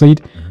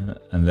website,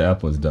 and the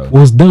app was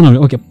down. I'm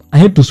like, okay, I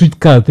had to switch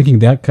card, thinking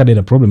the card had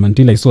a problem,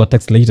 until I saw a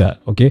text later.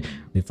 Okay,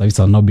 the service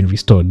has now been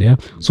restored. Yeah,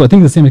 so I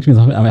think the same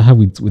experience I have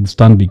with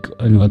Stanbic.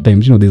 At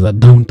times, there's a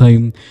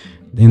downtime,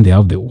 then they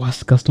have the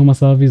worst customer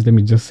service. Let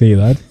me just say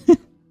that.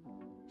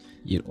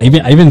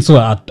 I even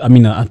saw a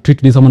tweet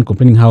today, someone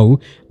complaining how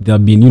they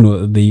have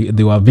been, they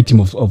were a victim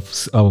of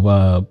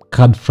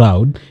card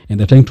fraud, and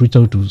they're trying to reach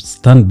out to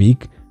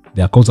Stanbic.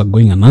 Their calls are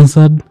going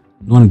unanswered,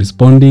 no one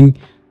responding.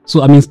 So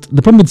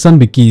the problem with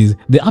Stanbic is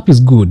the app is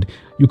good.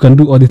 You can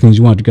do all the things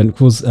you want. You can, of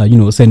course,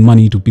 send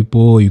money to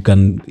people. You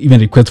can even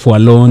request for a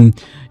loan.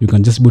 You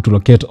can just go to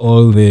locate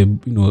all the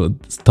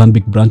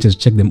Stanbic branches,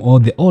 check them all.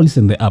 They all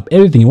listen in the app.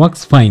 Everything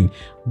works fine,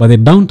 but the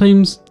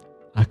downtimes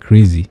are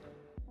crazy.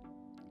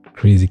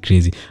 I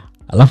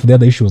love the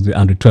other issue was the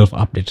Android 12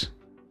 update.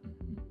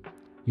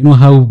 You know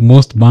how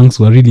most banks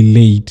were really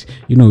late.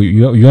 You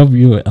have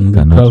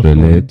Android 12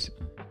 relate.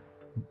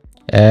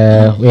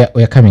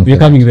 We're coming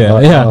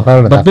there. Yeah,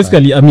 but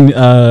basically,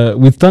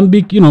 with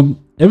Stanbic,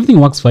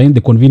 everything works fine.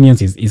 The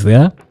convenience is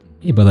there.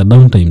 Hey, but the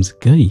downtimes,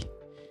 guy.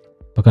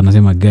 Paka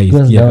nasema guys,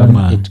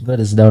 it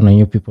goes down on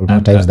you people more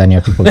times than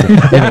your people.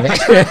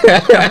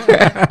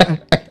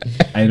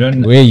 I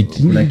don't wait.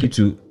 Like it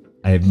too.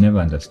 I have never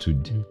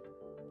understood.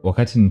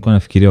 Wakati nilikuwa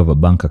nafikiria of a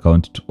bank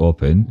account to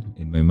open,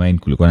 in my mind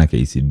kulikuwa na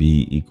KCB,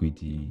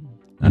 Equity.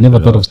 I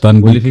never thought of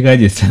Stanbic.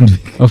 Ulifikaje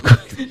Stanbic? Of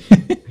course.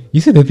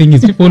 You see, the thing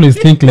is, people always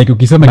think like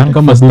ukisema kitu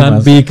kama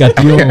Stanbic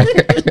at yo.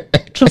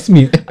 Trust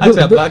me.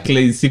 Hata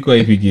Barclays sikuwa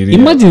ifikiria.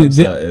 Imagine,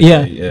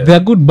 they are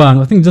good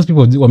banks. I think just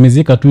people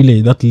wamezieka tu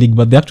ile that league,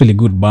 but they're actually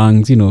good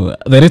banks.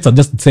 The rates are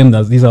just the same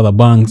as these other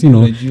banks.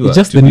 It's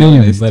just the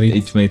name.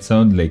 It might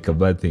sound like a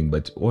bad thing,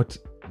 but what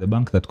the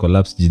bank that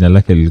collapsed, jina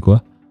lake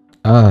lilikuwa?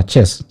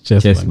 Chess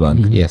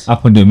Bank. Yes.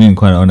 Hapo ndio mimi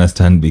nilikuwa naona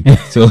Stanbic.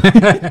 So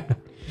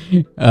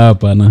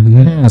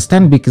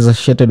Stanbic is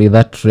associated with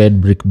that red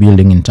brick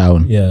building in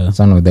town. Yeah. It's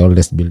one of the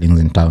oldest buildings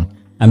in town.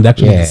 And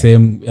actually the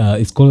same,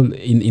 it's called,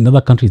 in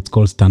other countries, it's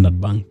called Standard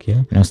Bank.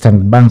 Yeah.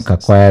 Standard Bank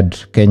acquired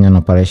Kenyan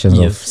operations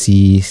of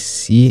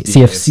CFC.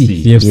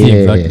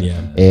 Exactly.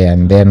 Yeah.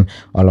 And then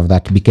all of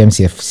that became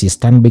CFC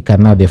Stanbic,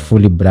 and now they're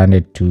fully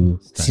branded to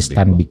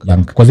Stanbic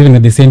Bank. Because even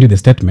when they send you the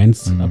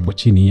statements,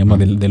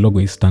 the logo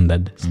is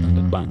Standard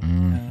Bank.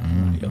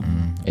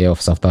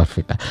 Of South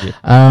Africa.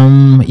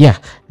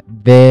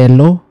 The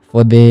law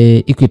for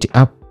the Equity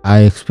app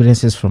are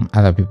experiences from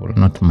other people,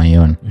 not my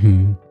own.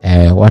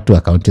 Watu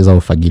akaunti za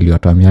ufagili,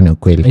 watu ambiane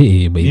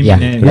ukweli.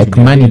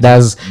 Like money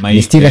does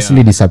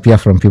mysteriously disappear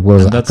from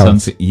people's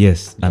accounts.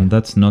 Yes, and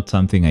that's not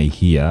something I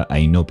hear.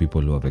 I know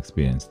people who have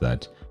experienced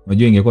that.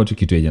 Unajua ingekuwa tu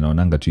kitu eja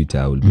naonanga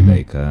Twitter, I will be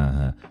like,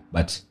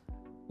 but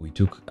we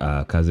took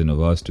a cousin of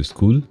ours to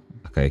school,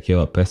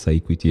 akaekewa pesa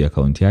Equity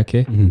account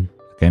yake,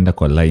 akaenda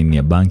kwa line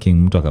ya banking,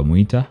 mtu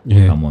akamuita,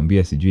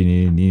 akamwambia sijui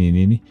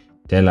nini,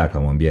 Teller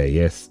akamwambia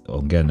yes,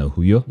 ongea na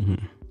huyo,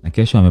 na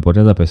kesho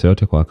amepoteza pesa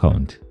yote kwa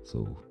account.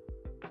 So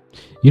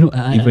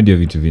even ndio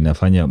vitu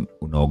vinafanya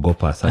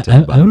unaogopa certain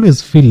banks. I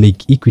always feel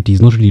like Equity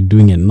is not really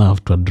doing enough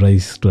to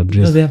address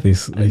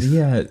this.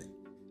 Yeah,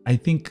 I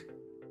think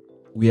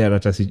we are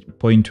at a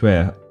point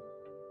where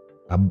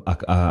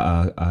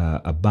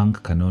a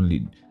bank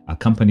a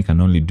company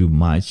can only do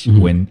much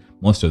when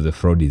most of the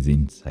fraud is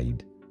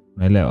inside.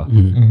 Unaelewa?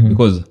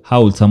 Because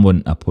how will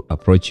someone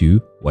approach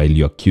you while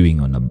you're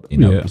queuing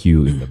in a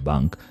queue in the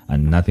bank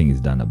and nothing is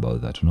done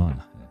about that? No.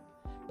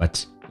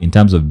 But in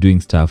terms of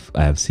doing stuff,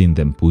 I have seen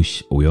them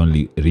push, we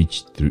only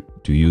reach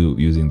to you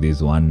using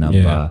this one number.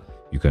 Yeah.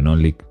 You can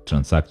only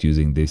transact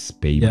using this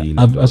pay bill.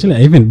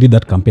 I even did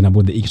that campaign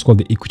about it's called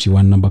the Equity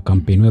One Number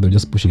campaign, where they're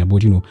just pushing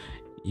about,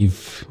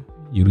 if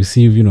you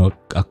receive,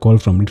 a call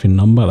from a different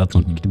number, that's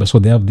not Equity. But so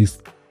they have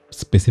this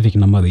specific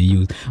number they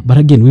use. But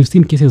again, we've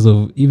seen cases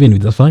of, even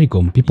with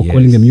Safaricom, people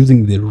calling them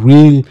using the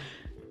real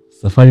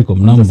Safaricom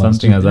number.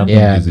 Something has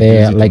happened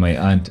to like my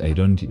aunt. I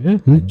don't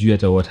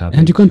know what happened.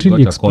 And you can't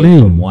really explain.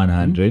 A call from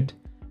 100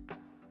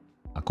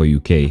 ako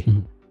UK.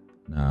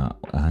 Now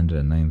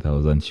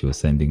 109,000 she was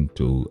sending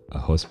to a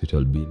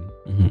hospital bill.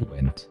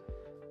 Went.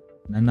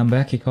 Na number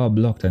yake ikawa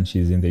blocked and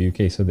she's in the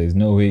UK, so there's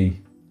no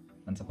way.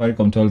 And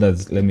Safaricom told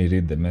us, let me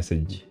read the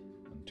message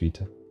on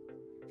Twitter.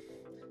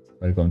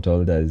 Safaricom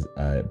told us,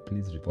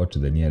 please report to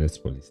the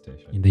nearest police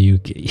station. In the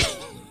UK.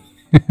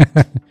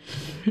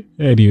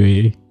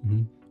 Anyway.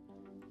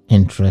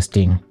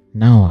 Interesting.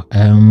 Now,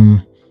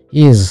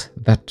 is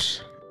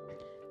that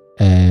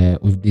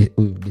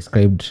we've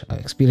described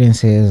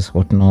experiences,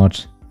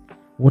 whatnot.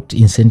 What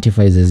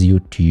incentivizes you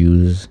to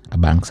use a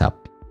bank's app?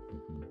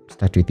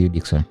 Start with you,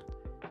 Dickson.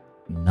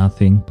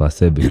 Nothing per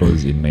se,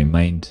 because in my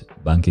mind,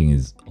 banking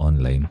is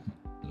online.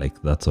 Like,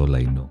 that's all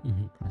I know.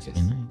 That's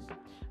nice.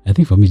 I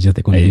think for me, just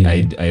the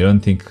convenience. I don't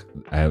think,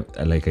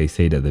 like I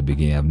said at the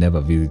beginning, I've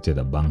never visited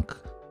a bank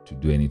to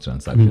do any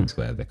transactions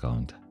via the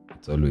counter.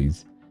 It's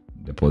always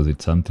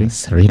deposit something.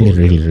 It's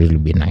really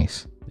be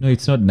nice. No,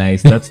 it's not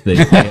nice. That's the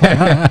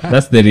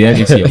that's the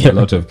reality of a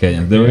lot of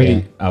Kenyans. The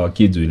way our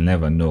kids will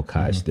never know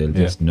cash. They'll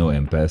just know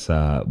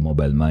M-Pesa,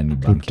 mobile money,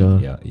 crypto.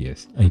 Banking. Yeah,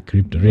 yes.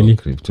 Crypto, really?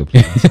 Crypto,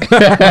 please.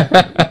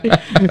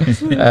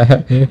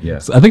 Yeah.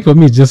 So I think for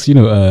me, it's just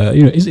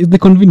it's the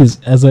convenience.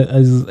 As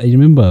I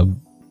remember.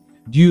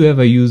 Do you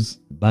ever use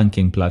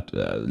banking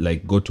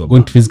like go to a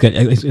going bank? To physical?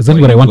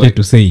 Exactly what I wanted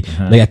to say.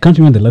 Like I can't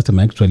remember the last time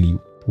I actually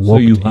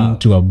walked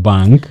into a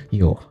bank.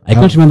 I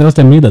can't remember the last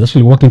time I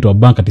actually walked into a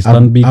bank at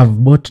Stanbic.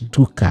 I've bought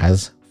 2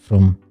 cars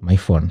from my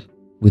phone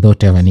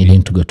without ever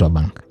needing to go to a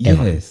bank.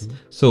 Ever. Yes.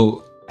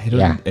 So I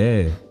don't.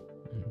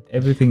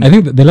 Everything. I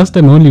think the last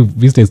time I only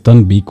visited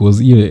Stanbic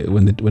was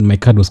when my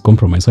card was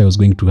compromised, so I was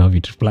going to have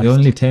it flashed. The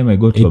only time I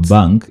go to a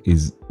bank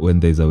is when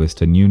there's a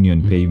Western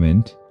Union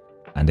payment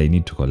and I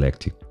need to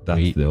collect it.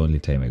 That's the only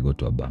time I go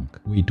to a bank.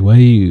 Wait, why are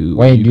you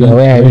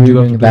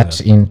doing that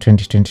in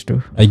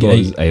 2022?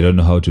 Because I don't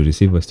know how to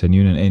receive Western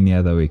Union any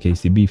other way.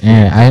 KCB.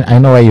 I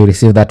know why you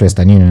received that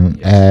Western Union.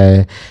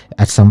 Yes.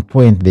 At some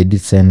point, they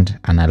did send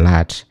an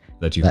alert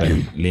that you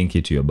can link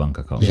it to your bank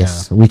account.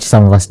 Yes, which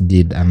some of us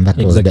did, and that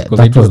was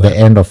the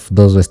end of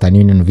those Western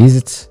Union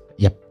visits.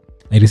 Yep.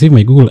 I received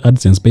my Google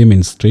AdSense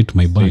payments straight to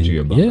my bank. To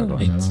your bank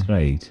account. That's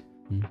right.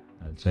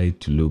 I'll try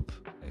to loop.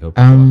 I hope.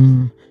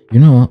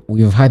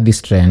 We've had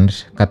this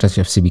trend, courtesy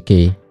of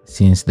CBK,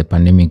 since the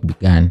pandemic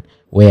began,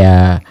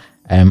 where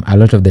a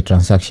lot of the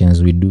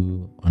transactions we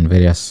do on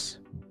various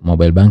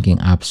mobile banking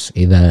apps,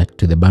 either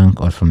to the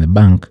bank or from the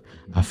bank,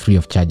 are free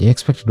of charge. I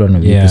expected one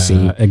of you to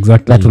say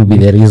exactly that will be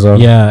the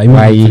reason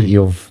why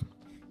you've...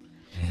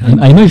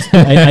 I know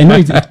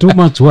it's too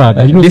much work.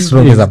 This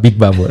room is a big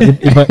bubble. I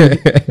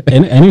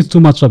know it's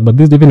too much work,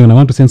 but even when I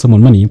want to send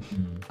someone money,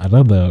 I'd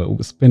rather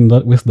waste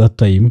that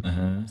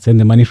time, send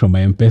the money from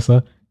my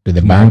M-Pesa to the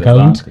bank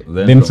account,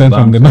 then send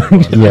from the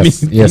bank.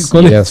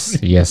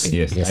 Yes.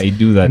 I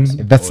do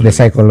that. That's the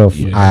cycle of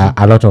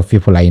a lot of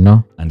people I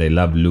know. And I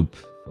love Loop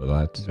for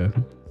that.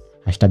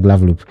 Hashtag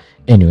love Loop.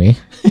 Anyway,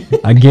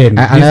 again,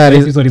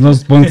 this episode is not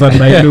sponsored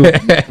by Loop.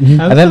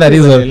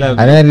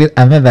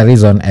 Another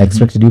reason I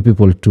expected you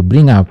people to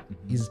bring up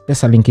is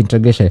PesaLink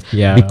integration.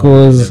 Yeah,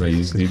 because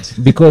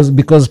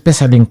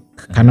PesaLink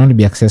can only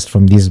be accessed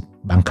from these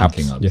bank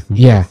apps.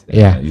 Yeah.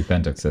 You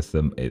can't access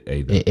them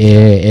either.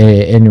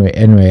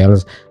 Anywhere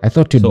else. I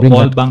thought you'd bring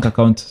all bank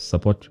accounts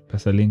support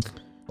PesaLink,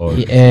 or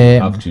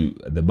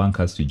the bank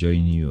has to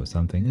join you or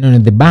something. No,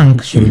 the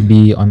bank should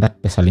be on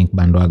that PesaLink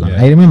bandwagon.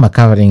 I remember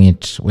covering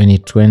it when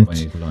it went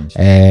launched.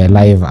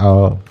 live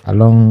a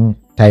long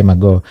time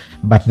ago,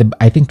 but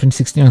I think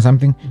 2016 or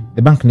something,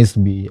 the bank needs to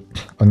be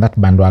on that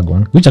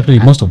bandwagon. Which actually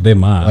most of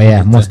them are. Oh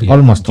yeah,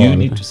 almost Do you all.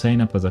 need to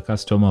sign up as a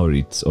customer or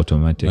it's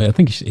automatic? I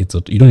think it's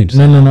you don't need to.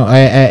 No.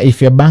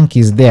 If your bank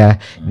is there,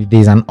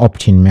 there's an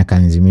opt-in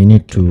mechanism. You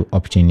need to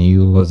opt in.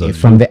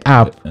 From the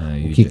app,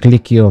 you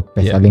click your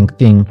PesaLink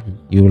thing,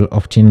 you will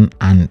opt in,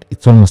 and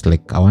it's almost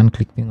like a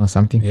one-click thing or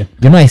something. Yeah.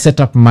 I set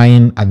up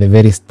mine at the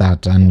very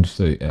start, and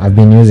I've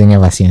been using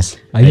ever since.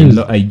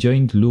 I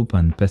joined Loop,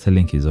 and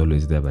PesaLink is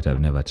always there, but I've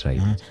never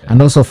tried it.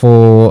 And also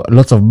for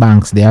lots of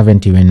banks, they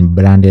haven't even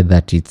branded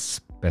that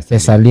it's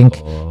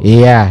PesaLink.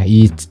 Yeah,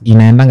 it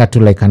inaendanga to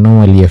like a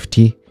normal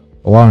EFT.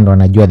 Wao ndo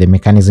wanajua the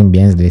mechanism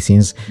behind the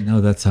scenes. Now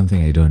that's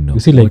something I don't know.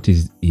 You see, like, what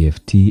is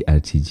EFT,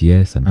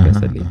 RTGS, and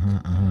PesaLink?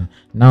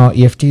 Now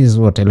EFT is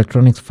what?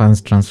 Electronic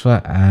funds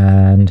transfer,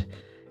 and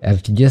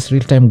RTGS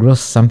real-time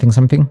gross something.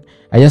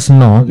 I just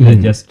know. They're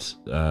just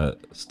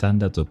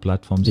standards or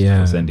platforms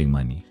for sending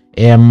money.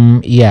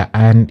 And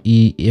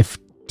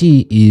EFT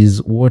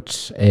is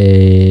what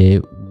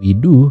we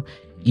do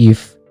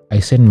if I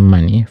send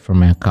money from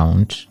my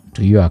account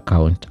to your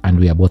account and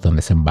we are both on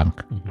the same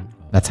bank.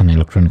 That's an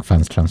electronic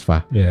funds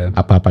transfer.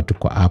 Apa to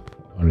app,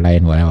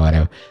 online,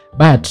 whatever.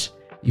 But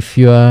if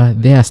you are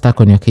there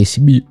stuck on your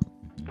KCB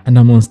and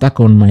I'm stuck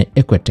on my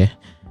Equity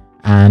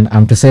and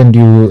I'm to send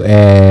you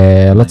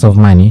lots of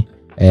money,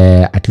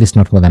 at least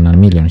not more than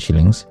 1 million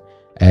shillings,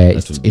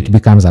 it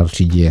becomes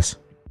RTGS.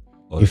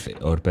 Or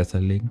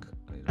PesaLink?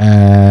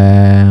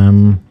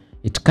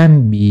 It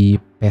can be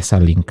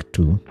PesaLink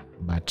too,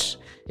 but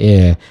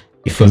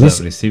because I've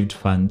received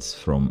funds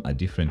from a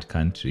different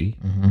country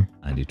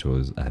and it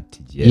was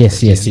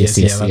RTGS.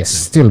 Yes.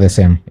 Still the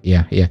same.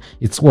 Yeah.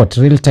 It's what?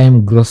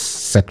 Real-time gross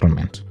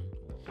settlement.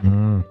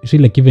 You see,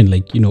 like, even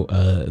like,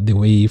 the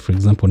way, for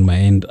example, on my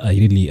end, I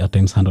really at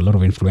times handle a lot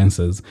of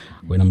influencers.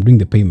 When I'm doing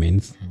the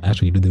payments, I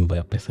actually do them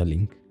via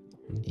PesaLink.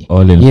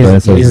 All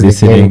influencers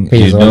listening,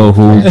 you know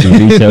who to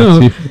reach out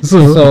to.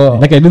 So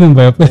like I do them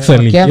via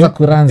PesaLink.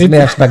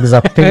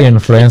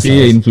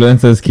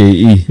 Influencers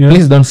KE.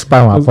 Please don't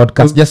spam our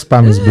podcast. Just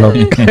spam his blog.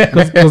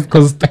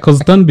 Because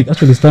Stanbic,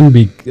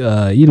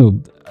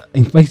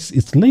 in fact,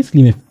 it's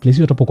nicely placed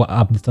your top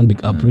app. The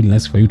Stanbic app really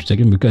nice for you to check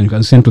in because you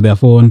can send to their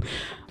phone,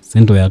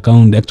 send to their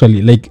account.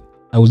 Actually, like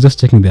I was just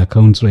checking the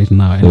accounts right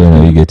now. So when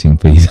are you getting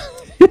paid?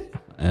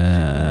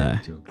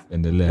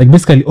 Like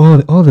basically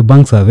all the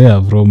banks are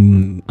there,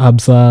 from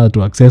ABSA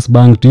to Access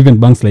Bank to even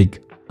banks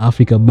like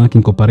Africa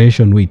Banking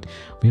Corporation. Wait,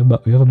 we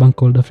have a bank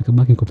called Africa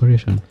Banking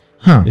Corporation.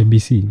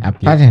 ABC.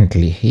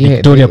 Apparently,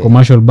 Victoria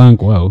Commercial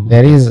Bank. Wow.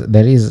 There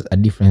is a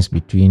difference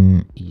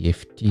between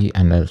EFT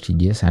and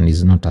RTGS, and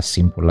it's not as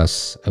simple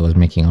as I was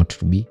making out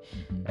to be.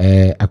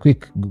 A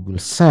quick Google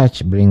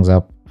search brings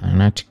up an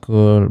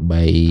article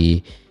by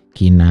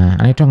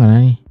anaitwanga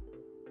nani?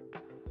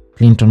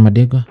 Clinton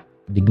Madega,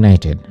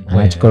 Dignited. An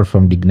article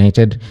from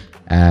Dignited,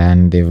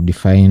 and they've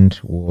defined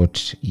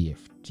what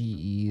EFT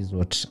is,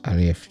 what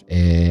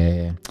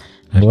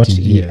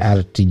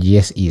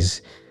RTGS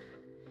is.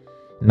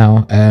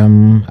 Now,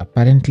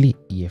 apparently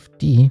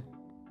EFT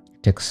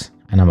takes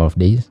a number of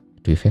days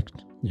to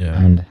effect,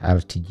 and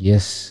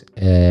RTGS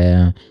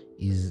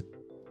is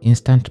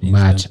instant,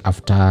 but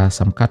after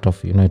some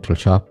cutoff, it will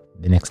show up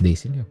the next day.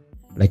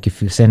 Like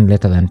if you send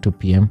later than 2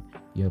 p.m,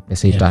 your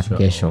pesa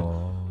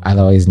kesho.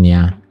 Otherwise,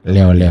 leo.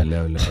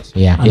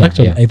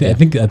 Actually, I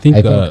think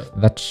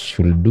that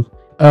should do.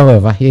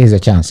 However, here is a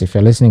chance. If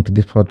you're listening to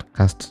this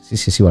podcast,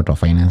 this is what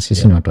finance, this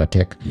is what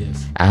tech,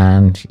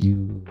 and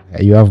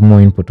you have more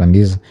input on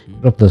this,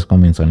 drop those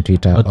comments on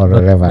Twitter or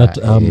wherever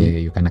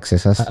you can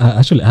access us.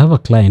 Actually, I have a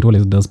client who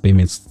always does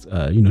payments,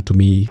 to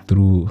me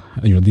through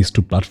these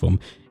two platforms,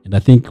 and I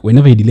think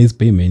whenever he delays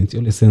payments, he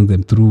always sends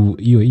them through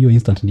your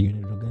instantly.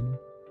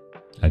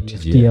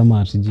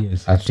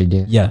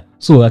 RTGS. Yeah.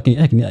 So I can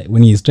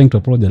when he's trying to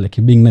upload, like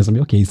being nice, I'm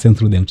like, okay, he sent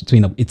through them, so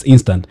it's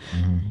instant.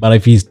 But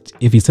if he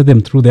sent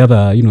them through the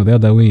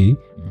other way,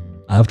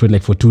 I have to wait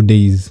like for 2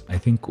 days. I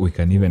think we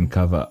can even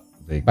cover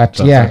the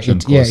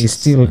it's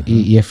still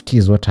EFT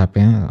is what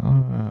happened.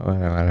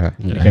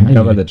 You can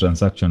cover the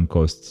transaction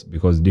costs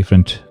because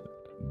different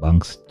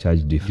banks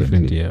charge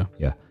differently.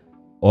 Yeah.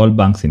 All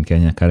banks in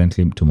Kenya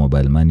currently to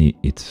mobile money,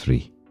 it's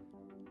free.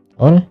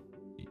 All?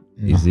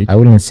 Is it? I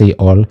wouldn't say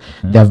all.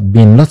 There have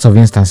been lots of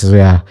instances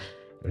where,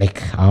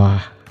 like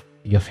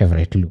your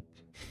favorite Loop,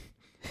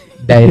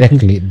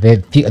 directly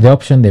the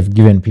option they've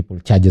given people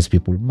charges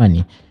people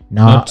money.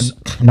 Not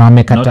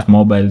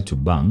mobile to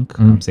bank.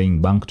 I'm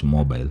saying bank to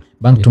mobile.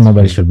 Bank to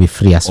mobile should be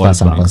free as far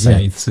as I'm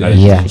concerned.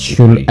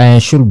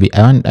 Should be.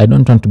 I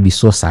don't want to be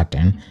so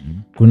certain.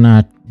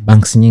 Kuna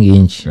banks nyingi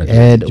nchi.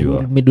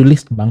 Middle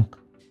East Bank.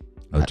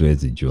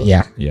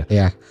 Yeah.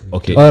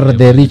 Okay. Or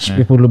the rich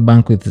people who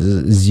bank with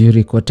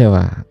Zurich,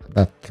 whatever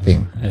that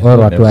thing, or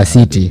watu wa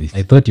city.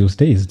 I thought you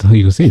say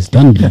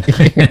Stanbic.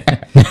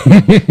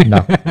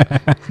 No.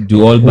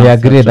 Do all we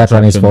agree that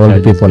one is for all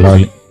the people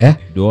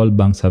Do all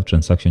banks have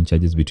transaction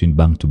charges between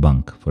bank to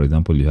bank? For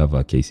example, you have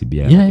a KCB.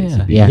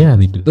 Yeah,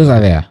 they do. Those are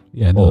there.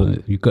 Yeah,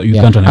 you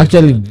Yeah. can't run away.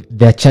 Actually,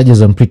 there are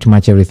charges on pretty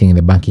much everything in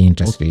the banking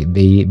industry.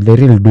 They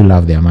really do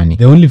love their money.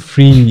 The only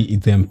free is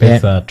the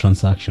M-Pesa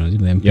transactions.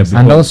 The M-Pesa.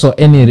 And also,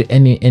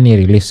 any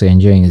relief you're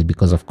enjoying is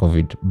because of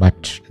COVID.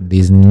 But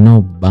there's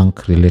no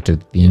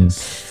bank-related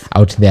things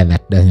out there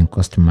that doesn't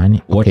cost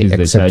money. What is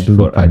the charge to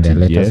for look at the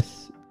letters. RTGS?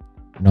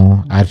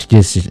 No,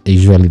 RTGS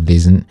usually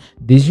there's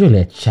usually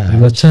a charge.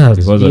 There's a charge.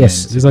 Because on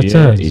Yes, there's a NCBA,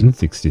 charge. It's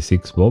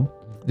 66 bob.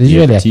 There's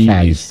usually a EFT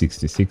charge. is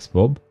 66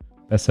 bob.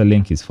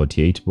 PesaLink is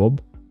 48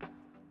 bob.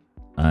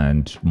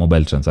 And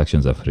mobile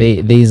transactions are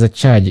free. There is a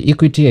charge.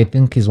 Equity, I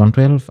think, is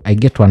 112. I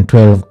get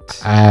 112,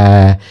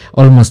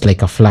 almost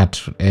like a flat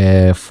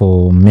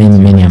for many Reminds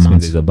me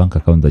amounts. There's a bank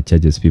account that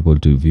charges people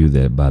to view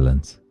their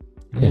balance.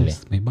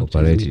 Yes, my bank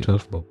charges me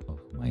Cooperative. 12 bob. Oh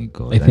my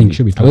god! I think it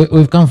should be 12.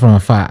 We've come from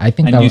afar. I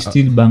think And you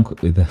still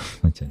bank with that?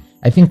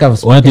 I think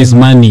I've What is spoken-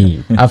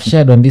 money? I've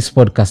shared on this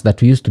podcast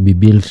that we used to be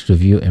built to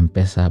view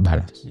M-Pesa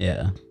balance.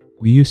 Yeah.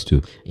 We used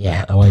to.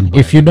 Yeah. A while back.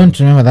 If you don't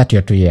remember that,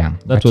 you're too young.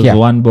 That But was yeah.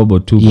 1 bob or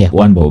 2 Yeah,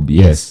 1 bob.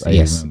 Yes, I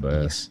yes,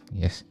 remember.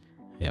 yes.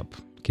 Yep.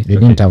 Okay. We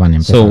didn't have an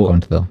M-Pesa So-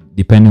 account though.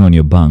 Depending on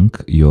your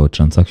bank, your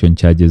transaction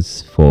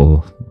charges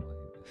for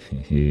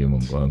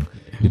Mungu wangu.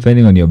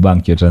 Depending on your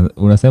bank,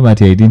 unasema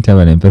ati I didn't have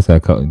an M-Pesa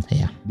account.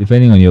 Yeah.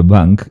 Depending on your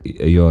bank,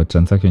 your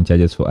transaction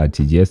charges for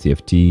RTGS,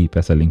 EFT,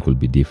 PesaLink will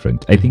be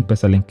different. I think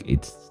PesaLink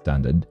it's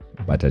standard,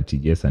 but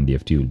RTGS and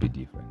EFT will be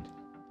different.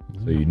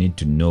 So you need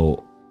to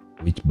know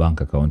which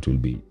bank account will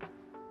be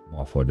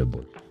more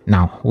affordable.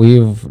 Now,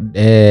 we've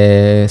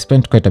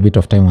spent quite a bit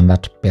of time on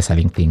that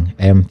PesaLink thing.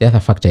 The other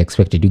factor I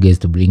expected you guys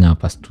to bring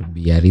up as to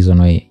be a reason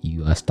why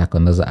you are stuck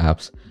on those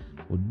apps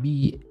would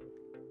be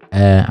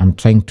I'm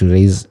trying to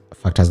raise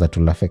factors that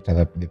will affect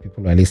the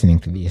people who are listening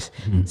to this.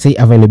 Say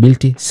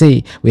availability.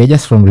 Say we are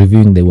just from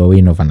reviewing the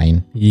Huawei Nova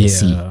 9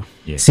 SE.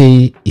 Yeah.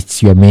 Say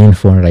it's your main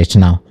phone right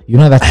now. You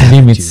know that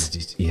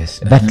limits Yes.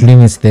 that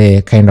limits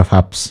the kind of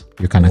apps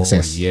you can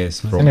access.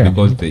 Yes, Anyway.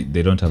 because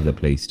they don't have the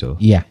Play Store.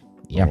 Yeah.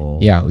 Oh.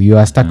 Yeah. You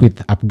are stuck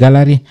with App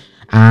Gallery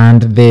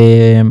and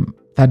the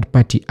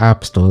third-party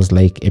app stores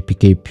like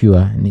APK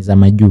Pure ni za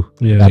majuu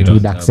Yeah, that they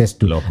with don't access have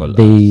to. local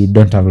They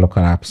don't have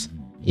local apps.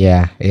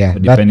 Yeah. But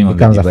That depending on the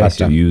becomes a device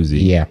factor. you're using,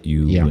 Yeah.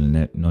 you Yeah.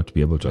 will not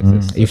be able to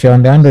access. If you're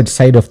on the Android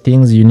side of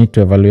things, you need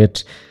to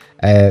evaluate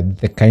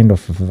the kind of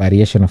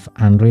variation of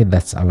Android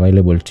that's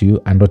available to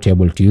you and what you're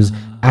able to use.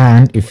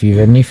 And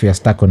even if you're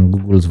stuck on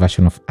Google's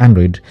version of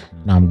Android,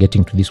 now I'm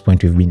getting to this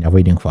point we've been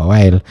avoiding for a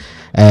while,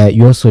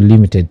 you're also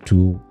limited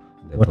to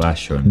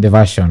The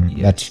version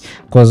Yes. that,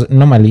 because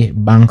normally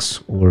banks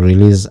will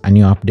release a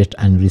new update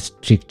and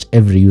restrict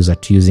every user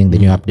to using the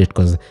new update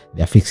because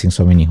they're fixing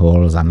so many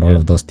holes and all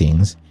of those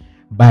things.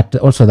 But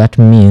also that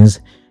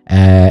means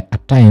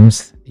at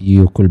times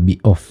you could be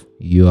off.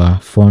 Your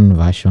phone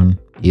version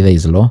either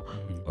is low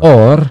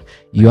or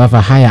you have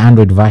a higher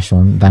Android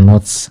version than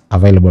what's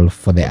available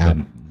for the app.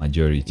 The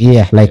majority.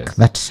 Yeah, like Yes.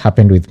 that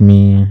happened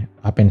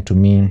to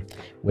me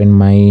when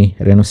my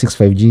Reno 6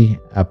 5G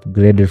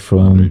upgraded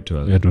from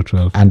 12. We had no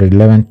 12. Android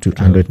 11 to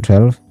Android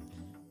 12.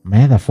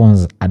 My other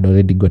phones had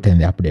already gotten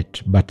the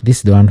update, but this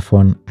is the one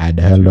phone I'd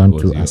held on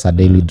to as a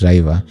daily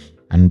driver,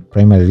 and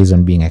primary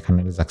reason being I can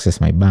always access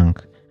my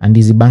bank and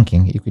easy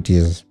banking.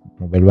 Equity's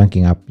mobile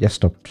banking app just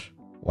stopped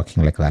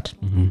working like that.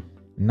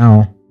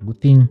 Now,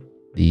 good thing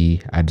they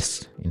had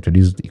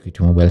introduced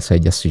Equity Mobile, so I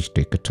just switched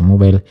to Equity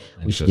Mobile,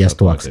 which so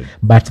just works. supported.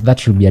 But that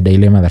should be a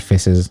dilemma that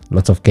faces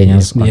lots of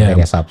Kenyans on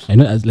various apps. I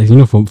know, like, you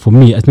know, for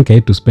me, I think I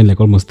had to spend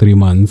like almost 3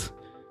 months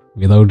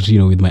without,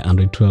 with my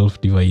Android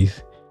 12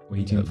 device.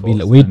 Waiting for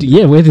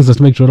Waiting just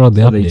to make sure all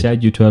the So they update.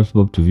 charge you 12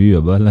 bob to view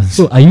your balance.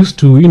 So I used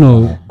to,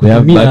 they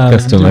have bad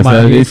customer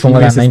service. for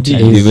more than 90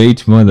 And days. you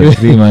wait more than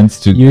 3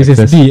 months to access.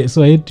 USSD.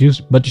 So I had to use,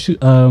 but you should,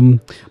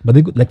 but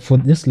they go, like for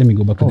just let me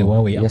go back to the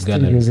Huawei You're app still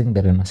gallery. using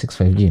the Reno 6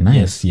 5G,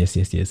 nice.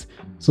 Yes.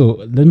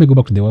 So let me go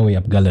back to the Huawei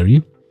app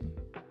gallery.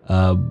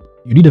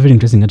 You did a very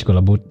interesting article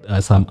about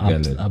some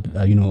apps,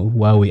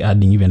 Huawei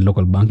adding even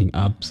local banking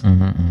apps.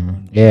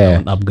 Yeah.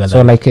 on app gallery.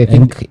 So like I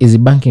think easy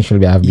banking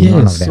should have been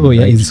one of them. So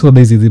yeah, right? so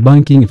there's easy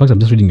banking. In fact, I'm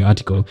just reading your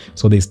article.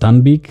 So there's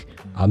Stanbic,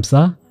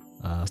 AMSA,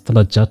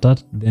 Standard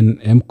Chartered, then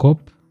MCOP.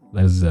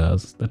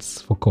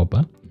 That's for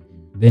COP.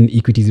 Then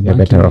Equity Easy You're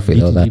Banking. better off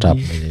without that app.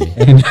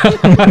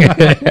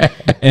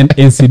 and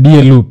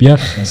NCBA Loop. Yeah.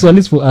 So at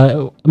least for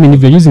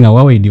if you're using a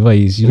Huawei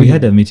device, We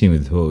had a meeting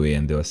with Huawei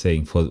and they were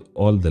saying for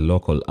all the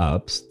local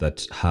apps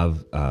that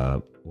have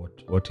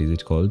what is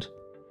it called?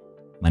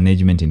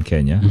 Management in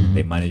Kenya,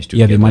 they managed to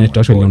Yeah, get they them managed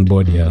to actually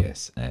onboard, yeah.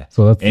 Yes.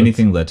 So that's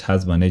Anything that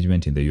has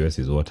management in the US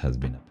is what has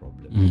been a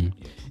problem.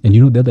 And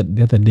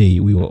the other day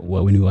when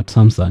we were at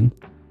Samsung,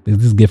 there's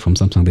this guy from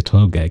Samsung, the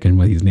 12 guy, I can't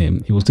remember his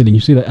name. He was telling you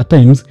see that at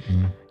times,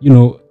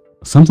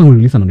 Samsung will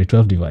release an Android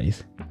 12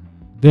 device.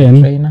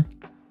 Then China?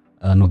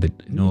 No,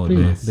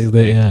 there's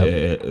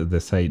the the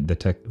side, the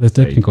tech. the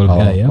technical Oh,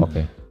 guy, yeah.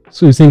 okay.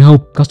 So you're saying how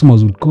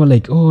customers would call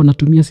like, oh,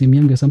 natumia simu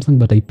yangu ya Samsung,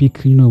 but I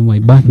pick, my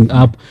banking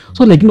app.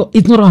 So like,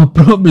 it's not our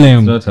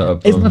problem. It's not our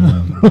It's not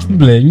our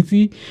problem. You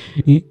see,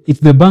 it's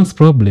the bank's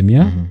problem,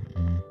 yeah.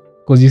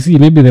 Because you see,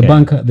 maybe the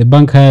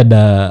bank had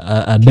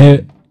a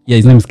dev. Yeah,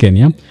 his name is Ken.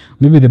 Yeah,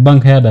 maybe the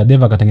bank had a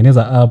dev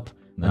akatengeneza app.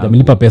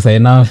 Amelipa pesa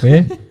enough,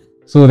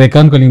 so they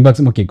can't calling back.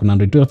 Okay, kuna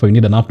Android 12, you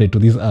need an update to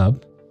this app.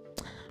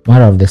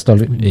 One of the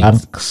story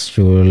banks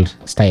should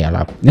style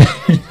up.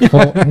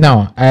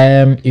 Now,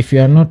 if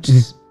you are not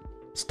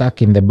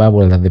stuck in the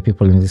bubble that the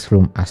people in this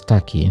room are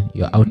stuck in,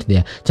 you're out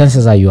there.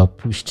 Chances are you are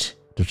pushed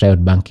to try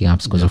out banking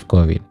apps because of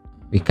COVID.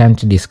 We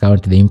can't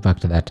discount the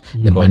impact that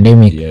the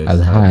pandemic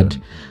has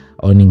had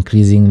on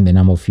increasing the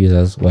number of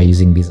users who are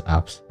using these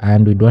apps.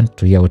 And we'd want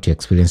to hear what your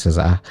experiences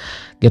are.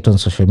 Get on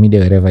social media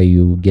wherever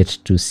you get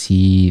to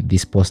see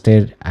this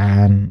posted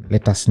and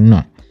let us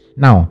know.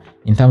 Now,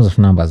 in terms of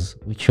numbers,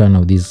 which one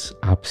of these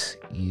apps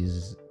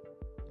is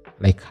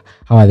like,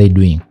 how are they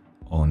doing?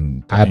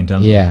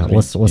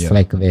 What's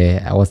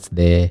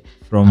the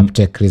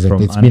uptake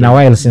result? It's been a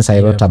while since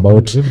I wrote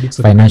about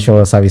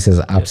financial services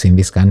apps in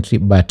this country,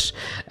 but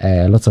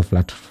lots of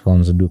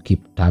platforms do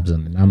keep tabs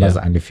on the numbers,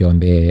 and if you're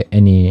on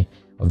any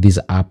of these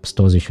app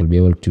stores, you should be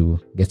able to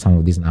get some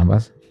of these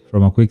numbers.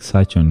 From a quick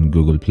search on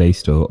Google Play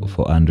Store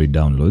for Android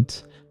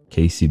downloads,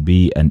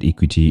 KCB and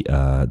Equity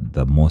are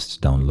the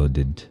most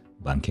downloaded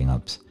banking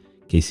apps.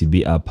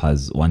 KCB app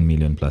has 1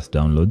 million plus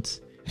downloads.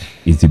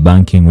 Easy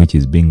Banking, which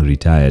is being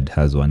retired,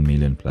 has 1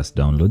 million plus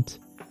downloads.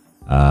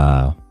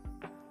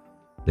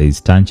 There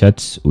is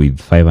Stanchat with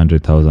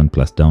 500,000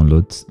 plus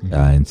downloads,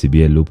 and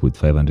CBA Loop with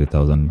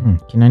 500,000.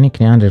 Kinani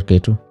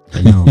 100K too.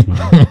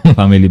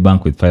 Family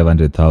Bank with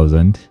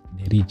 500,000.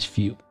 The rich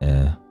few.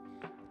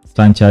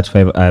 Stanchat,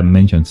 I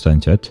mentioned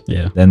Stanchat.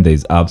 Yeah. Then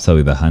there's Absa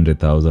with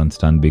 100,000,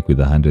 Stanbic with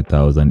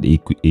 100,000,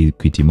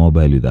 Equity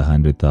Mobile with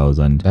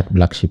 100,000. That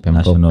black sheep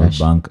National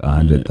Bank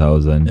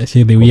 100,000.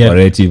 See the weird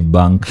Cooperative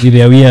Bank. See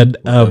the weird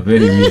A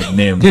very weird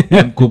name.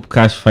 Coop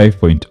Cash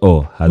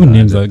 5.0 has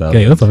names. 100,000.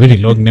 Okay, that's a very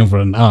long name for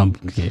an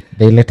app. Okay.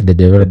 They let the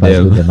developers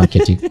do the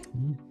marketing.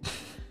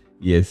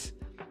 Yes.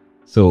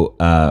 So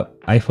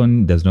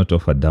iPhone does not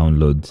offer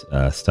download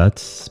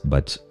stats,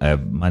 but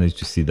I've managed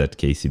to see that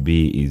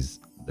KCB is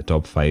the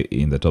top 5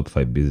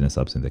 business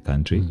apps in the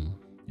country.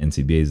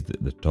 NCBA is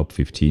the top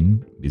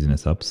 15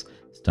 business apps.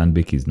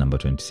 Stanbic is number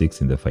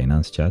 26 in the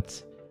finance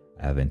charts.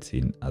 I haven't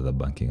seen other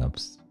banking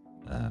apps,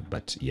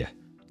 but yeah.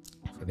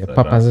 For the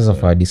purposes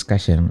of our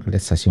discussion,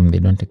 let's assume they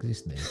don't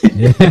exist then.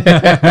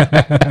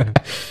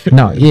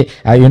 Now,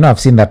 I've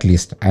seen that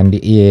list, and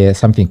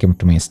something came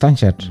to my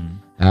Stanchat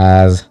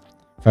as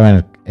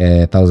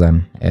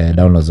 500,000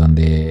 downloads on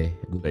the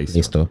Google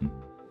Play Store.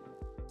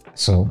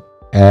 So,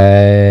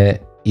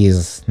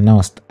 is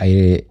now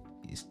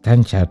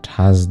Stanchat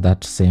has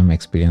that same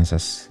experience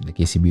as the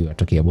KCB we are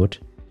talking about.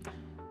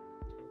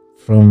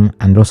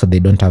 And also they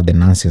don't have the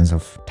nonsense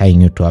of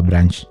tying you to a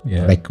branch.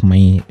 Like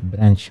my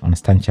branch on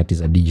Stanchat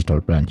is a digital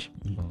branch,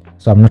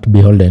 so I'm not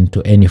beholden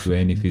to any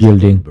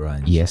building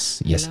branch.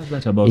 Yes. I love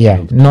that about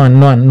No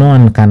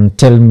one can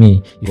tell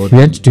me if you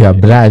went to your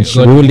branch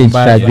we will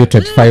charge you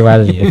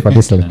 25 for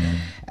this.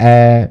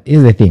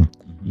 Here's the thing: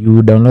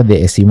 you download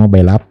the SE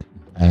mobile app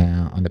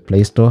on the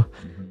Play Store.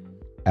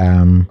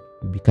 You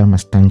become a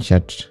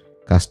Stanchat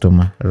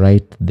customer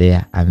right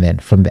there and then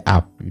from the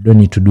app. You don't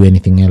need to do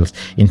anything else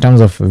in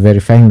terms of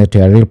verifying that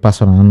you're a real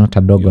person and not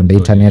a dog on the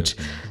internet,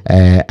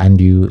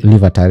 and you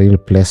live at a real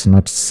place,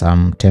 not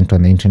some tent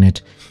on the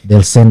internet.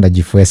 They'll send a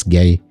G4S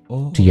guy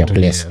to your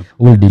place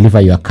who will deliver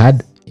your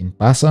card in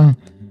person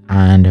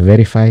and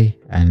verify,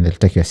 and they'll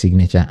take your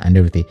signature and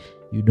everything.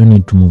 You don't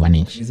need to move an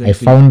inch. I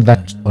found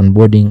that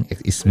onboarding,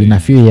 it's been a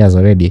few years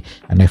already,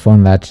 and I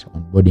found that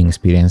onboarding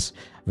experience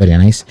very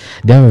nice.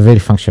 They have a very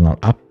functional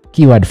app.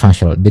 Keyword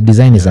functional. The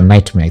design is a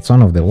nightmare. It's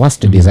one of the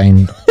worst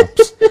designed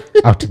apps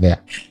out there.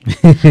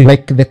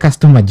 Like the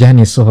customer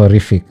journey is so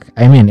horrific.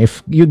 I mean,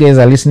 if you guys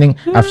are listening,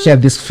 I've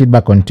shared this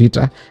feedback on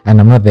Twitter, and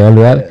I'm not the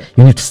only one.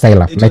 You need to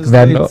style up. Like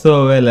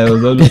so well. I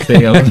was always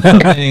saying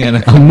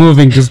I'm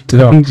moving just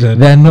to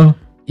there are no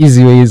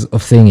easy ways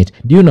of saying it.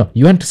 Do you know?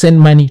 You want to send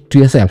money to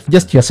yourself,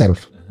 just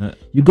yourself.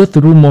 You go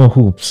through more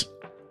hoops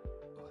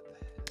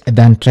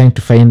than trying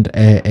to find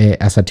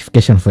a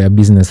certification for your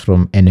business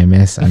from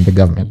NMS and the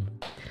government.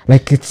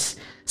 Like, it's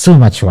so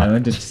much work. I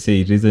wanted to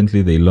say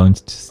recently they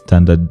launched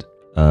standard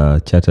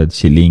chartered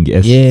shilling,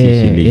 SC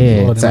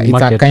shilling. It's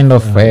a kind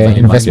of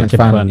investment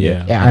fund.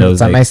 And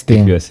it's a nice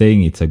thing. If you're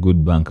saying it's a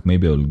good bank,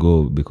 maybe I'll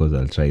go because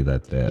I'll try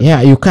that there.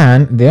 Yeah, you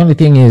can. The only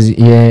thing is,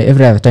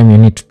 every other time you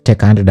need to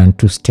take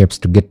 102 steps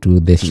to get to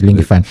the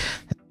shilling fund.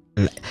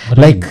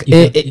 My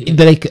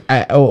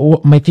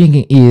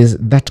thinking is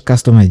that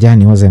customer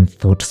journey wasn't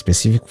thought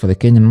specific for the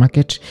Kenyan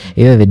market.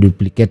 Either they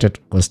duplicated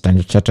because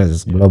Standard Chartered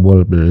is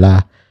global,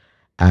 blah,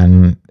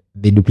 and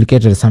they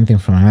duplicated something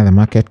from another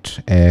market,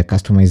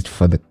 customized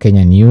for the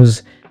Kenyan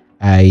use.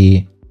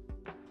 I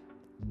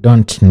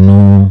don't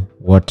know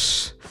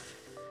what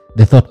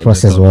the thought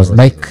process was.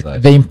 Like,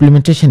 the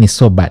implementation is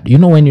so bad. You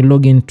know, when you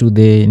log into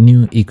the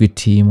new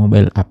Equity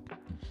mobile app,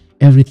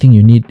 everything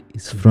you need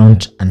is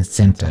front and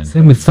center.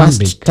 Same with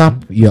First Stanbic.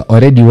 tap, you're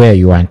already where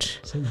you want.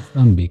 Same with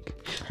Stanbic.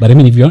 But I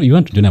mean, if you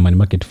want to join a money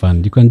market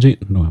fund, you can join.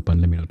 No, let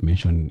me not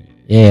mention.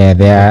 Yeah,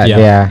 there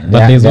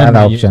are other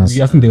options.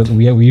 I think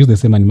we use the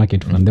same money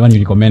market fund, the one you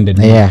recommended.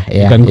 Yeah.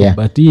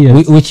 But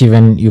yes, Which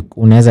even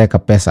unaweza weka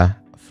pesa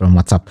from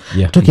WhatsApp.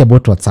 Yeah. Talking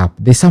about WhatsApp,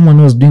 there's someone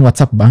who was doing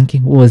WhatsApp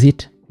banking. Who was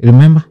it?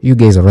 Remember? You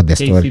guys wrote the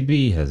story.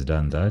 KCB has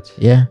done that.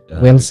 Yeah.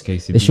 Well,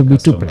 KCB there should be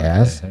two customer,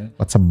 players.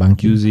 WhatsApp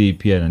banking. Juzi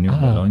pia na new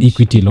launch.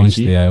 Equity launched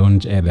their own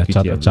their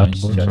Equity have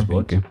launched chatbot.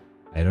 chatbot. Okay.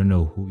 I don't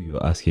know who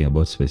you're asking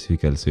about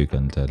specifically, so you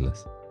can tell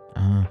us.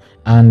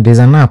 And there's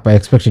an app. I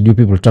expected you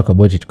people to talk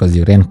about it because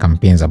you ran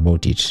campaigns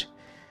about it.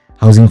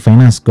 Housing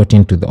finance got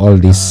into all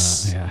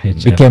this.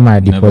 HF. Became a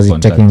Never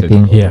deposit taking contacted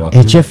thing. about Yeah. what-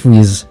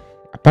 HFWiz,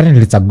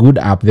 apparently it's a good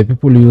app. The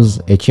people who use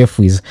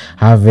HFWiz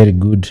have very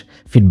good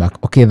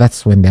feedback. Okay,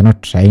 that's when they're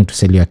not trying to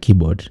sell you a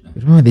keyboard.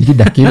 Remember they did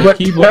a keyboard?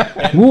 Keyboard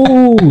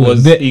Ooh,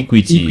 was the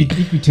Equity.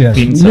 Equity.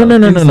 No.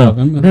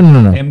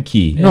 No.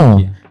 M-Key.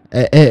 No.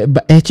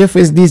 But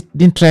HFWiz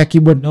didn't try a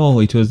keyboard. No,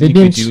 it was They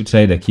Equity didn't- who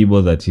tried a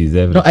keyboard that is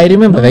No, everything. I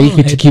remember the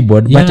Equity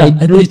keyboard, but I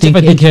don't think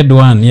I had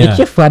one. Yeah.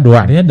 HF had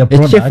one. They had the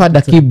HF had a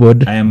product.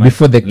 keyboard I am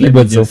before the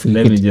keyboards of let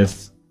me Equity.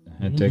 just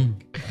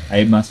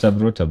I must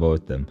have wrote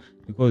about them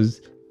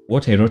because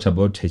what I wrote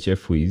about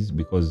HF is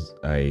because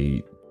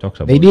I talked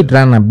about They did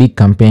them. run a big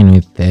campaign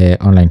with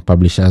online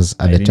publishers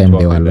at I the didn't time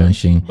work they were with them,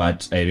 launching.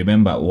 but I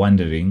remember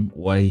wondering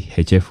why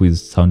HF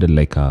sounded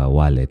like a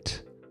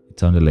wallet. It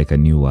sounded like a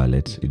new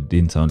wallet. It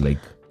didn't sound like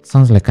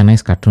Sounds like a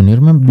nice cartoon. You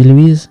remember Bill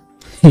Wiz?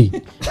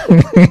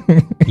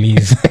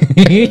 Please.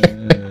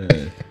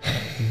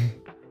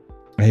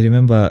 I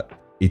remember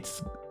it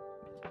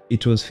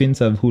was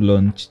FinServ who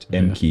launched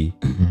M-Key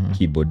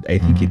keyboard. I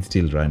think it's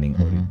still running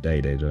or it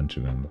died. I don't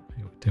remember.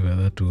 Whatever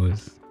that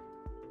was.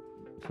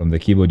 From the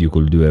keyboard, you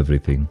could do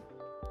everything.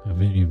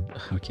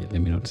 Okay,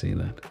 let me not say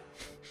that.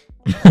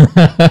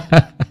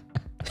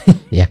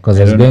 Yeah, because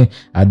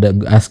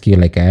I'd ask you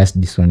like I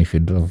asked this one if you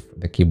drove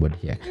the keyboard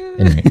here.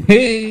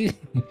 Anyway,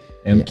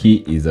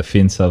 M-Key is a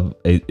FinServ.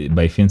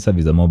 By FinServ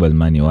is a mobile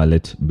money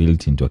wallet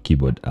built into a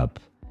keyboard app.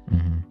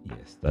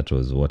 Yes, that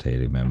was what I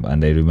remember.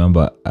 And I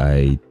remember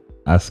I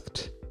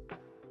asked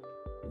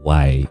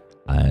why,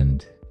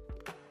 and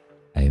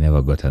I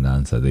never got an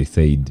answer. They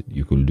said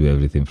you could do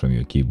everything from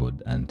your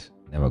keyboard, and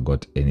never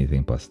got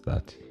anything past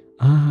that.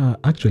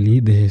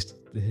 Actually, the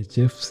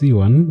HFC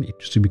one, it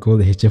used to be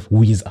called the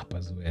HFWiz app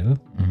as well.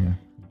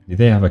 Did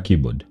they have a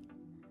keyboard?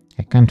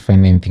 I can't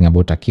find anything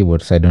about a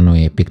keyboard, so I don't know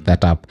where I picked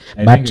that up.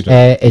 I But think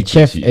it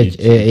was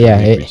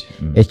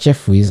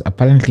HFWiz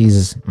apparently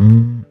is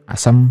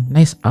some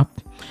nice app.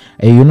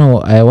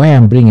 Why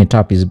I'm bringing it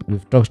up is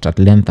we've talked at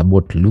length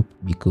about Loop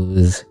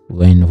because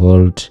we're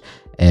involved.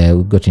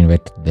 We got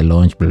invited to the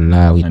launch, blah,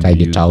 blah, we And tried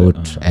you it used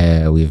out.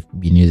 We've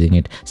been using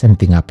it. Same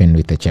thing happened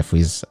with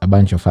HFWiz. A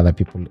bunch of other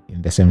people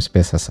in the same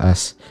space as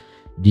us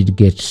did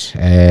get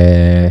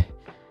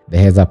the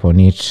heads up on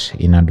it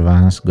in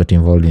advance, got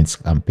involved in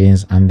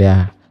campaigns, and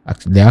there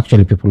are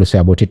actually people who say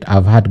about it.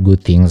 I've heard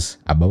good things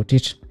about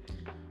it.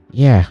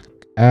 Yeah.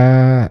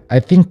 I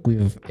think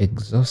we've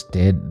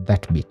exhausted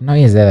that bit. Now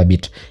here's the other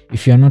bit.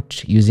 If you're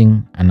not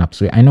using an app,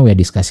 so I know we're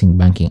discussing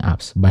banking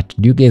apps, but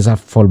do you guys have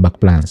fallback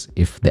plans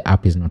if the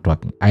app is not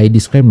working? I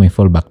described my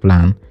fallback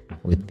plan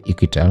with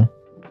Equitel.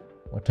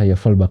 What are your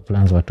fallback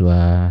plans? What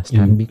were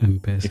Stanbic?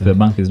 If the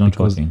bank is not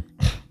working.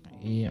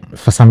 Yeah.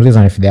 For some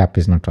reason, if the app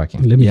is not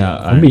working. Let me,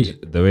 Yeah, for and me,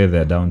 the way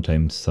they're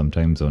downtime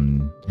sometimes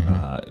on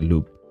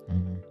Loop,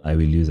 I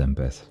will use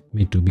M-Pesa.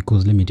 me too,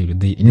 because let me tell you,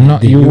 the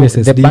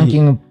The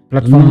banking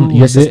platform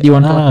USSD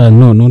one.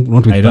 no,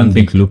 not with I don't Stanbic.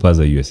 think Loop has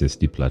a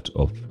USSD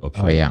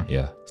option. Oh, yeah.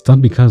 Yeah.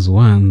 Stanbic has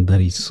one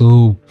that is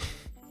so.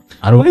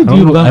 I don't know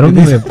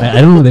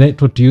the right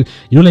word to use.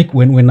 You know, like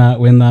when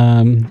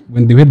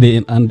they had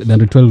the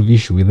under 12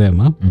 issue with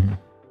them,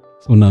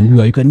 so now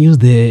you can use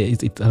I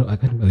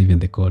can't remember even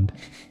the code,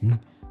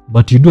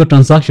 but you do a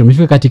transaction, if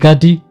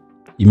katikati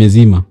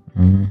imezima,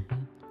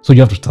 so you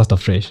have to start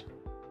afresh.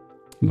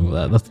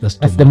 No,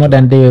 that's the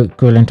modern day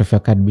equivalent of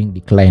your card being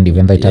declined,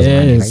 even though it has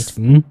money,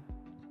 right?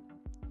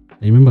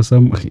 I remember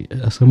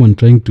someone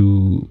trying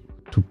to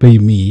pay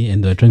me,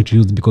 and they were trying to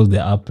use it because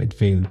the app had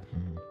failed.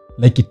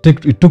 Like it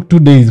took 2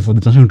 days for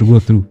the transaction to go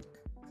through.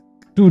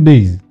 2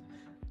 days.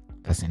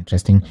 That's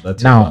interesting.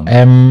 That's Now,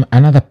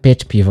 another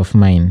pet peeve of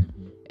mine.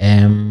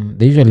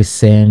 They usually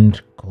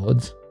send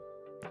codes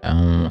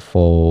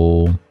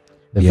for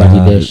the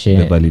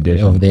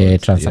validation of the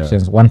codes,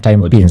 transactions.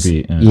 One-time OTP, pins.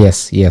 yeah.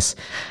 Yes.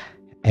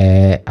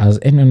 Has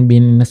anyone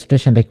been in a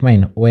situation like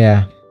mine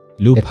where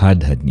Loop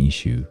had an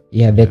issue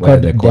the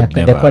code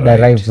never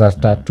arrives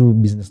after 2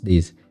 business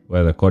days?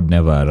 where the code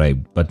never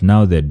arrived, but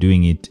now they're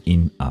doing it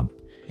in-app.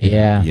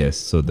 Yeah. Yes,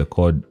 so the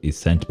code is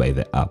sent by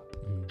the app.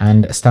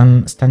 And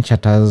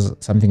StanChat has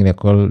something they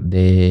call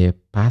the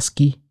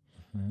passkey,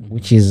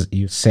 which is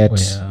you set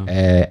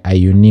a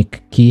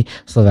unique key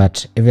so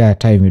that every other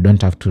time you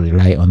don't have to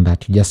rely on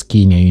that. You just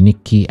key in your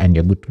unique key and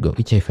you're good to go,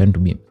 which I find to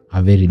be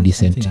a very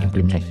decent Something I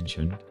haven't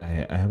implementation.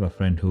 mentioned. I have a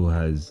friend who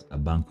has a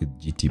bank with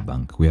GT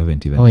Bank. We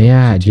haven't even. Oh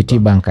yeah, GT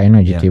Bank. I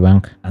know GT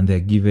Bank. And they're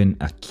given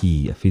a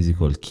key, a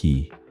physical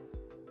key,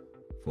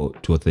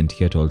 to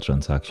authenticate all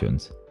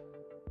transactions.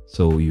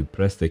 So you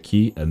press the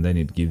key, and then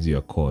it gives you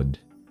a code.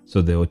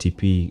 So the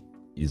OTP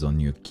is on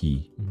your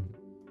key.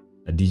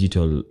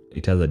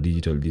 It has a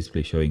digital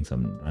display showing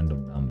some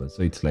random numbers.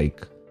 So it's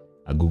like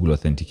a Google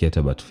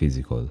Authenticator but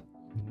physical.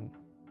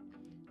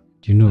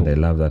 Do you know? And I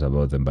love that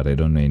about them, but I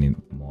don't know any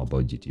more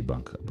about GT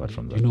Bank apart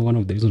from that. You know, one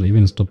of the reasons I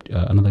even stopped,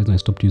 another reason I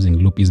stopped using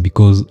Loop is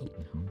because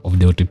of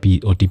the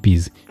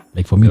OTPs.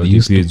 Like for me, they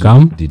used to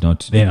come, did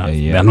not. they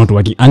are not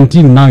working.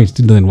 Until now, it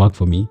still doesn't work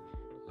for me.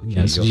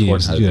 Your phone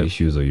has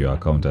issues or your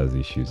account has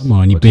issues. Come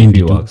on,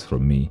 OTP works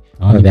from me.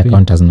 The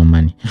account has no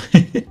money.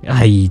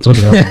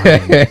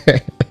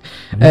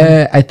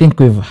 I think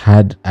we've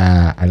had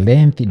a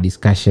lengthy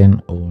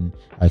discussion on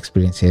our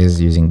experiences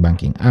using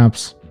banking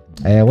apps.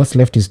 What's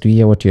left is to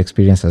hear what your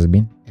experience has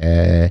been.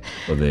 If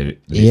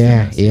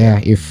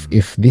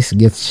this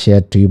gets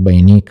shared to you by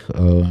Nick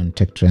on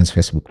Tech Trends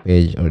Facebook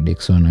page, or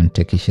Dickson on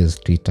Techish's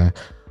Twitter,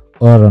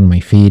 or on my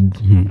feed,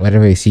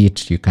 wherever you see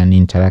it, you can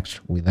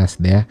interact with us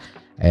there.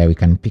 We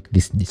can pick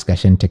this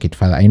discussion, take it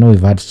further. I know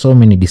we've had so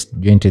many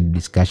disjointed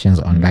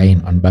discussions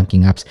online on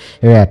banking apps.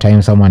 Every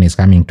time someone is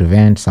coming to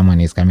vent, someone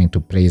is coming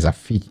to praise a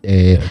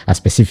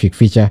specific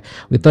feature.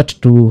 We thought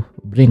to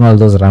bring all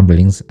those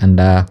ramblings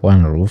under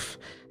one roof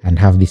and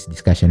have this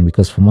discussion,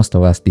 because for most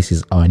of us, this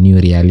is our new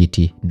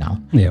reality now.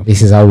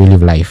 This is how we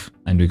live life.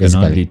 And we can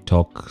only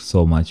talk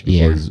so much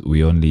because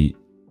we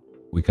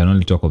can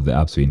only talk of the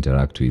apps we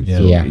interact with.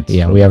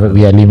 We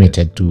are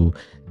limited to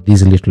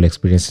these little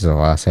experiences of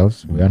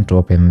ourselves. We want to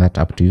open that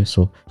up to you,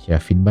 so share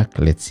feedback.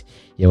 Let's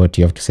hear what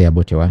you have to say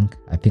about your bank.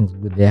 I think it's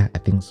good there. I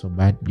think it's so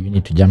bad. Do you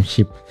need to jump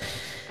ship?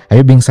 Are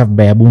you being served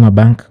by a boomer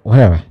bank?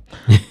 Whatever.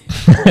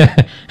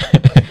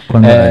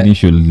 Kanali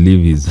should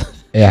leave his.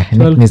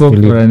 Nick needs to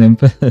leave.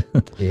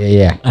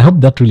 I hope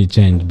that really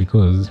changed,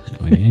 because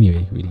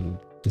anyway, we'll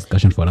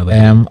discussion for another.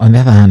 On the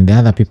other hand, the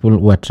other people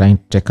who are trying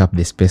to take up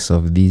the space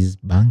of these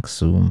banks,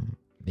 so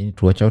they need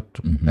to watch out.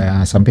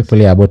 Some people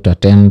are about to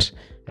attend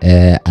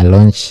a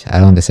launch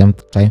around the same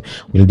time.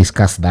 We'll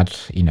discuss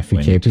that in a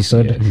future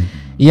episode.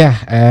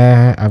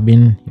 I've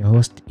been your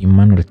host,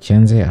 Emmanuel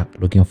Chenze.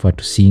 Looking forward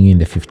to seeing you in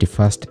the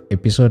 51st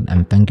episode,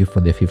 and thank you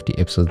for the 50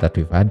 episodes that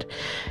we've had.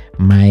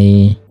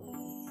 My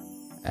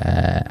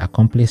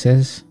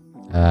accomplices,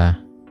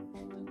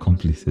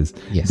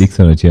 yes,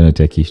 Dickson, Otieno,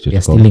 Techish.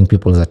 You're stealing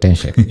people's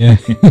attention.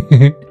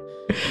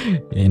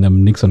 And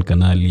I'm Nixon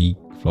Kanali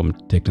from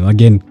Tech.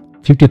 Again,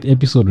 50th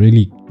episode.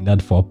 Really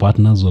glad for our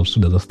partners who have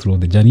stood us through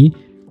the journey,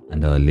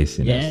 and our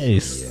listeners.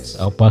 Yes,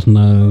 our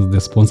partners, the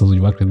sponsors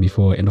we worked with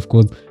before, and of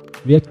course,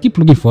 we keep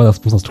looking for other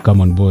sponsors to come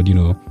on board,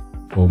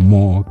 for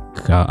more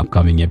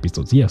upcoming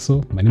episodes.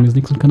 So my name is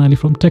Nixon Kanali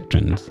from Tech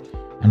Trends.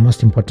 And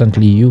most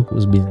importantly, you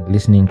who's been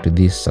listening to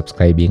this,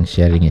 subscribing,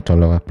 sharing it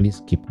all over,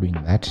 please keep doing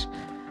that.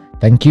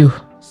 Thank you.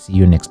 See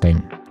you next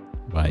time.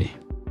 Bye.